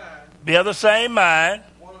mind. Be of the same mind.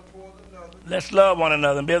 One toward another. Let's love one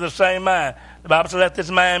another and be of the same mind. The Bible says, "Let this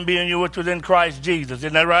mind be in you which was in Christ Jesus."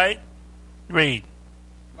 Isn't that right? Read.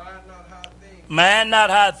 Mind not high things. Mind not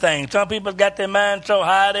high things. Some people got their mind so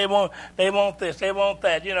high they want this, they want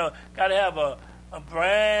that. You know, got to have a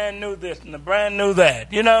brand new this and a brand new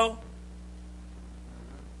that. You know.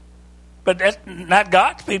 But that's not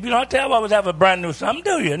God's people. You don't tell always have a brand new something,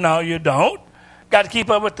 do you? No, you don't. Got to keep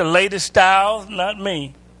up with the latest styles. Not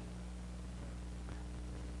me.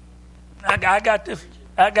 I got this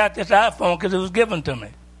iPhone because it was given to me.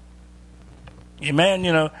 Amen.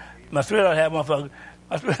 You know, my sweetheart had one for a good while.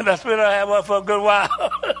 My sweetheart had one for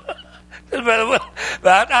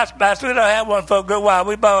a good while.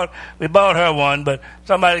 We bought her one, but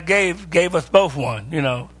somebody gave us both one. You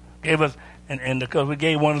know, gave us and because we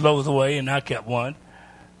gave one of those away, and I kept one,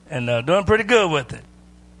 and doing pretty good with it.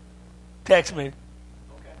 Text me.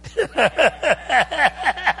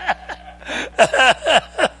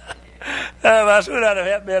 My sweetheart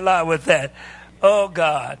helped me a lot with that. Oh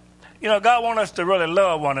God, you know, God wants us to really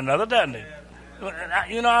love one another, doesn't He?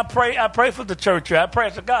 You know, I pray for the church here. I pray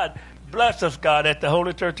to God, Bless us, God, at the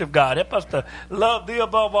Holy Church of God. Help us to love thee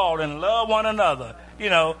above all and love one another. You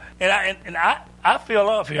know, and I feel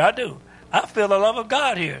love here. I do. I feel the love of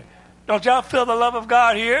God here. Don't y'all feel the love of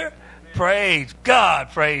God here? Amen. Praise God.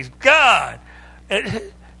 Praise God.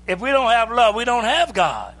 If we don't have love, we don't have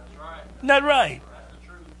God. That's right. Isn't that right? That's the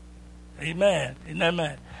truth. Amen. Amen.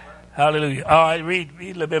 Right. Hallelujah. All right, read a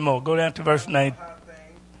little bit more. Go down to verse 9.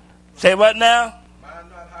 Say what now? Mind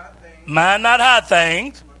not high things. Mind not high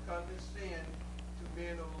things.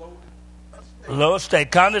 Low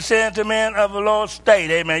state. Condescend to men of a low state.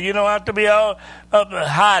 Amen. You don't have to be all up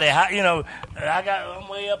high. You know, I'm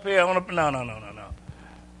way up here. No.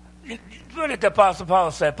 What did the Apostle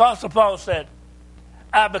Paul say? Apostle Paul said,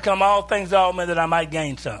 I become all things to all men that I might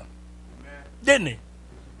gain some. Amen. Didn't he?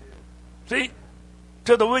 See?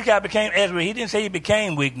 To the weak I became as weak. He didn't say he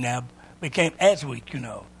became weak now. Became as weak, you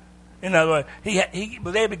know. In other words, he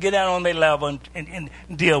was able to get out on their level and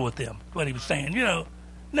deal with them. What he was saying, you know.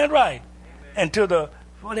 Isn't that right? And to the,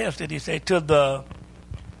 what else did he say? To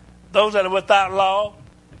those that are without law,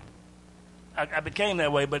 I became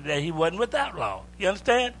that way, but he wasn't without law. You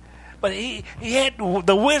understand? But he had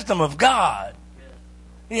the wisdom of God.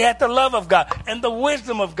 He had the love of God and the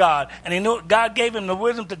wisdom of God. And he knew God gave him the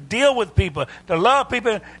wisdom to deal with people, to love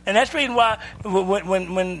people. And that's the reason why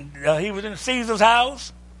when he was in Caesar's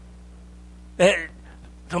house,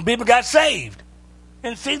 some people got saved.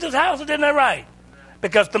 In Caesar's house, isn't that right?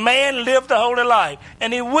 Because the man lived the holy life.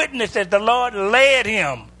 And he witnessed as the Lord led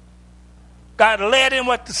him. God led him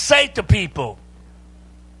what to say to people.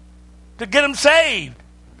 To get them saved.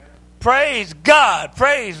 Amen. Praise God.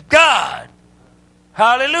 Praise God.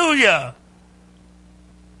 Hallelujah.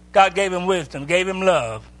 God gave him wisdom. Gave him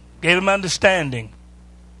love. Gave him understanding.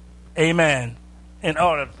 Amen. In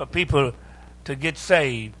order for people to get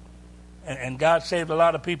saved. And God saved a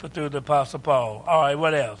lot of people through the Apostle Paul. All right,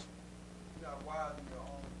 what else?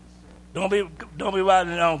 Don't be wise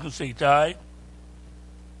in your own conceit, all right?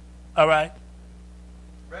 All right?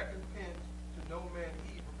 Recompense to no man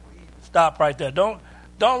evil for evil. Stop right there. Don't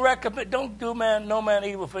do no man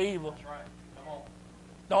evil for evil. That's right. Come on.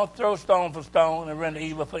 Don't throw stone for stone and render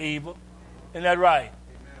evil for evil. Isn't that right? Amen.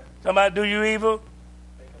 Somebody do you evil?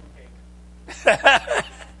 Bake them a cake.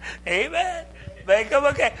 Amen. Bake them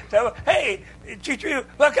a cake. So, hey, treat you,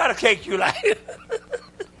 what kind of cake you like?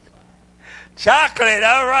 Chocolate,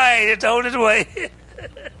 all right, it's on its way.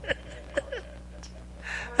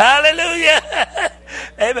 Hallelujah.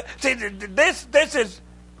 Amen. See, this is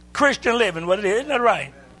Christian living, what it is, isn't that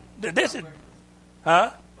right? This is,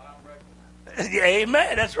 huh?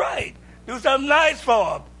 Amen, that's right. Do something nice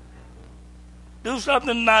for them. Do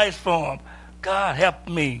something nice for them. God, help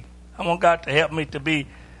me. I want God to help me to be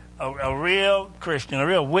a real Christian, a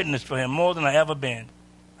real witness for him, more than I ever been.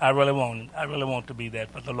 I really want to be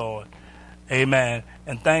that for the Lord. Amen.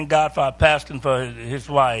 And thank God for our pastor and for his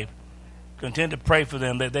wife. Continue to pray for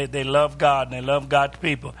them. They love God and they love God's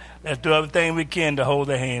people. Let's do everything we can to hold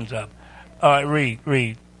their hands up. All right,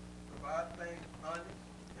 read. Provide things honest in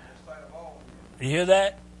the sight of all men. You hear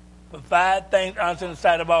that? Provide things honest in the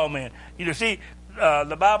sight of all men. You see,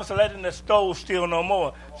 the Bible says, let in the stove steal no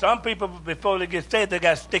more. Some people, before they get saved, they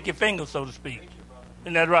got sticky fingers, so to speak.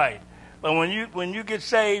 Isn't that right? But when you get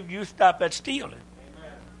saved, you stop at stealing.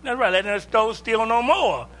 That's right. Let him stove steal no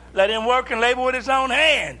more. Let him work and labor with his own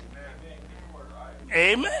hands.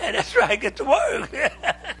 Amen. That's right. Get to work.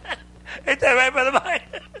 Ain't that right, Brother Mike?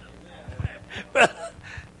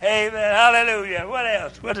 Amen. Hallelujah. What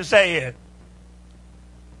else? What to say here?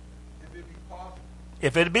 If it be possible.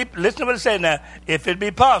 If it be, listen to what it says now. If it be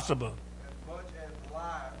possible.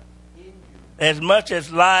 As much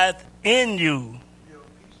as lieth in you.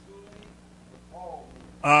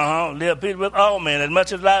 Live peace with all men, as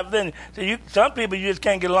much as life within you. So some people you just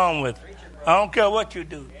can't get along with. I don't care what you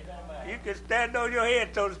do. You can stand on your head,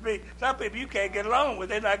 so to speak. Some people you can't get along with.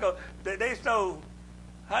 They're not go. They so.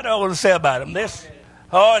 How do I want to say about them? They're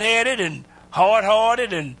hard-headed and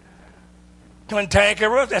hard-hearted and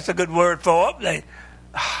cantankerous. That's a good word for them.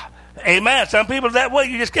 Amen. Some people that way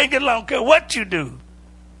you just can't get along. I don't care what you do.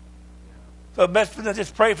 So best for them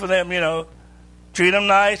just pray for them. Treat them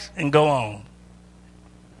nice and go on.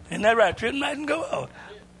 Isn't that right? Treat them nice and go on.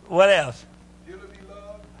 What else?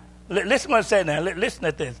 Listen to what I say now. Listen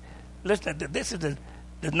at this. Listen at this. This is the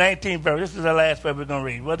 19th verse. This is the last verse we're going to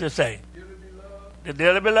read. What does it say? The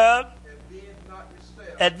dearly beloved.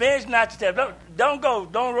 Advance not yourself. Don't go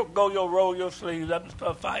roll your sleeves up and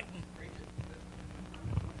start fighting.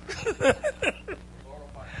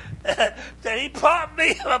 Said he popped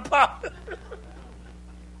me.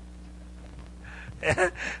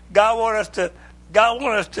 God want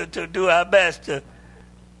us to do our best to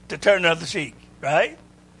to turn the other cheek, right?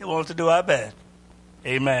 He wants to do our best.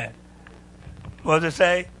 Amen. What does it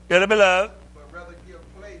say? Dearly beloved. But rather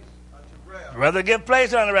give place unto wrath. Rather give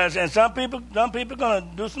place unto wrath. And some people going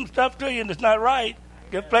to do some stuff to you and it's not right.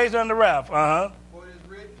 Give place unto wrath. For it is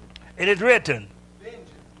written, it is written. vengeance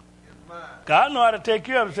is mine. God know how to take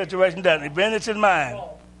care of the situation, doesn't he? Vengeance is mine.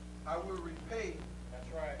 I will repay. That's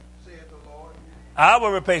right. Saith the Lord. I will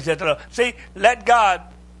repay, saith the Lord. See, let God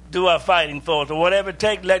do our fighting for us. Or whatever it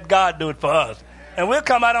takes, let God do it for us. And we'll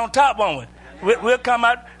come out on top, won't we? We'll come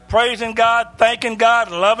out praising God, thanking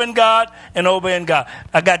God, loving God, and obeying God.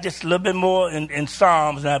 I got just a little bit more in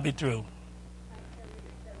Psalms, and I'll be through.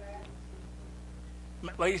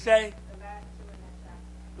 What do you say?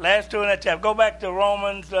 Last two in that chapter. Go back to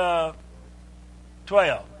Romans 12.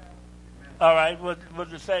 All right. What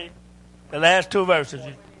does it say? The last two verses.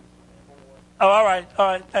 Oh, all right. All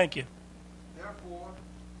right. Thank you.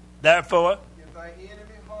 Therefore, if thy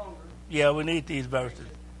enemy hunger, yeah, we need these verses.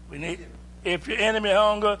 We need. If your enemy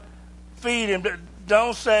hunger, feed him.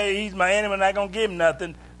 Don't say he's my enemy and I'm not going to give him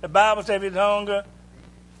nothing. The Bible says if he's hunger,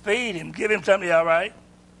 feed him. Give him something, all right?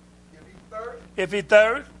 If he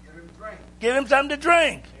thirsts, give him drink. Give him something to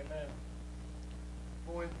drink. Amen.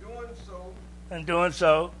 For in doing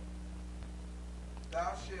so, thou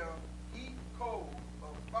shalt heap coals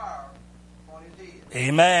of fire on his head.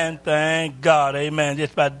 Amen. Thank God. Amen.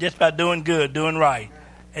 Just by doing good, doing right.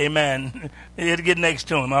 Amen. It'll get next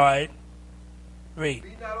to him, all right? Read.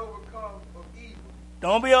 Be not overcome of evil.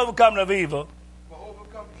 Don't be overcome of evil. But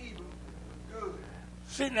overcome evil with good.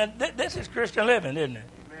 See, now, this is Christian living, isn't it?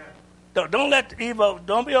 Amen. Don't let evil,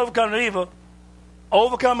 don't be overcome of evil.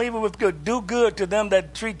 Overcome evil with good. Do good to them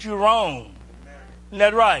that treat you wrong. Amen. Isn't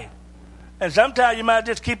that right? And sometimes you might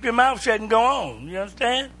just keep your mouth shut and go on. You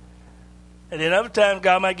understand? And then other times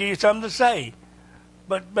God might give you something to say.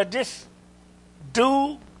 But just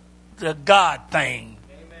do the God thing.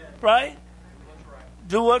 Amen. Right?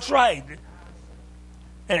 Do what's right.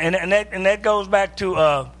 And that goes back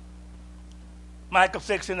to Micah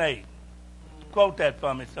 6:8. Quote that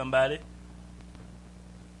for me, somebody. The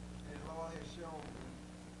Lord has shown me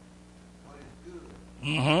what is good.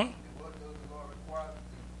 Mm-hmm. And what does the Lord require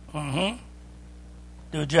of thee? Mm-hmm.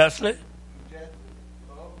 Do justly. Do justly,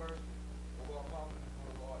 love mercy, and walk humbly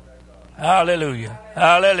before the Lord thy God. Hallelujah.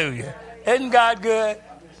 Hallelujah. Isn't God good?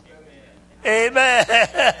 Amen.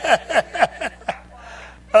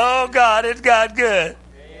 Oh God, is God good?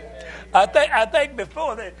 I think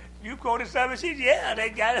before that you quoted some sheets. Yeah, they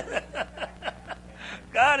got it.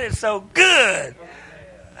 God is so good.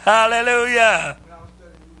 Hallelujah. When I was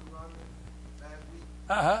studying Deuteronomy last week,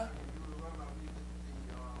 Uh-huh. in Deuteronomy, I read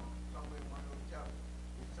somewhere in one of those chapters,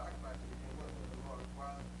 it talks about and what does the Lord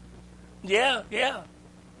require of thee? Yeah, yeah.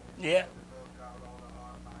 Yeah. To love God with all thy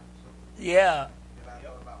heart, mind, and soul. Yeah. And I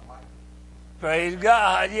thought about Micah. Praise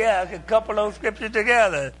God. Yeah, a couple of those scriptures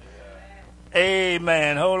together.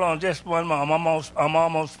 Amen. Hold on just one more. I'm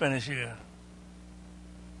almost finished here.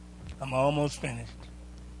 I'm almost finished.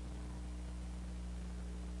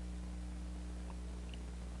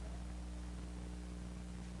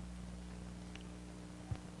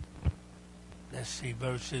 Let's see,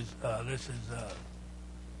 verses, this is,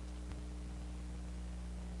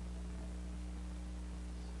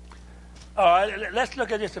 all right, let's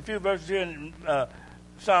look at just a few verses here in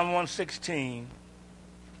Psalm 116.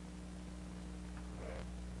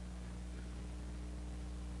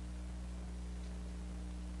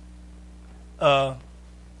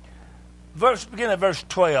 Begin at verse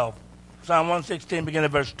 12. Psalm 116, begin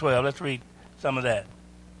at verse 12. Let's read some of that.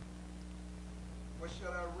 What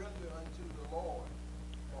shall I render unto the Lord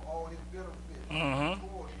for all his benefits Mm-hmm.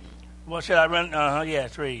 toward me? What should I run?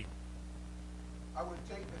 Yes, read. I would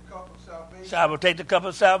take the cup of salvation So I will take the cup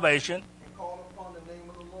of salvation and call upon the name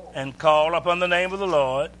of the Lord. and call upon the name of the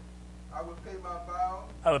Lord. I would pay my vows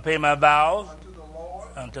I will pay my vows unto the Lord,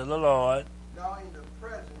 unto the Lord now in the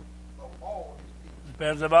presence of all his people. in the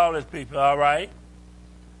presence of all his people. All right?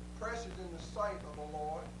 Precious in the sight of the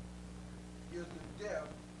Lord is the death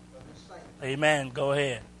of his saints. Amen. Go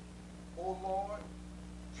ahead. O Lord,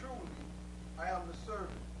 truly I am the servant.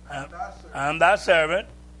 I am thy servant. I'm thy servant.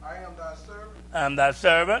 I am thy servant I'm thy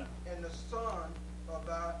servant. and the son of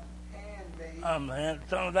thy handmaid. I'm the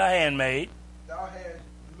son of thy handmaid. Thou hast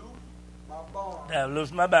loosed my bonds. Thou have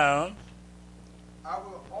loosed my bounds. I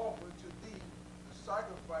will offer to thee the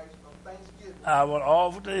sacrifice of thanksgiving I will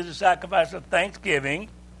offer to thee the sacrifice of thanksgiving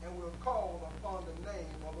and will call upon the name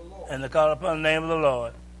of the Lord. and to call upon the name of the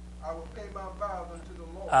Lord. I will pay my vows unto the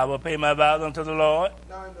Lord. I will pay my vows unto the Lord.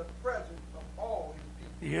 Now in the presence of all his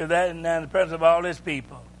people, You hear that? And now in the presence of all his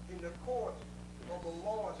people. in the courts of the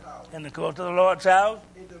Lord's house, In the court of the Lord's house.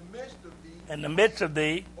 in the In the midst of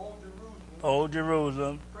thee, O Jerusalem, O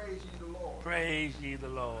Jerusalem, praise ye the Lord. praise ye the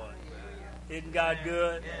Lord. Isn't God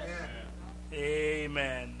good?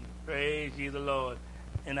 Amen. Praise ye the Lord.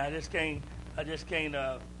 And I just can't I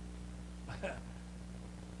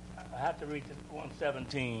have to read to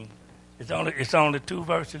 117. It's only 2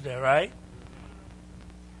 verses there, right?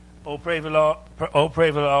 Oh, praise the Lord,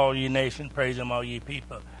 all ye nations, praise him, all ye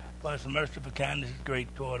people. For his merciful kindness is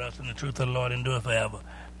great toward us, and the truth of the Lord endureth forever.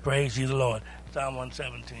 Praise ye the Lord. Psalm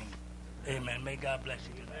 117. Amen. May God bless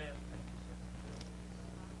you tonight.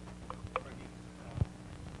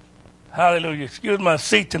 Hallelujah. Excuse my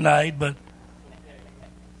seat tonight, but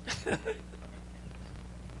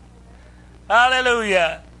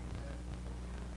hallelujah.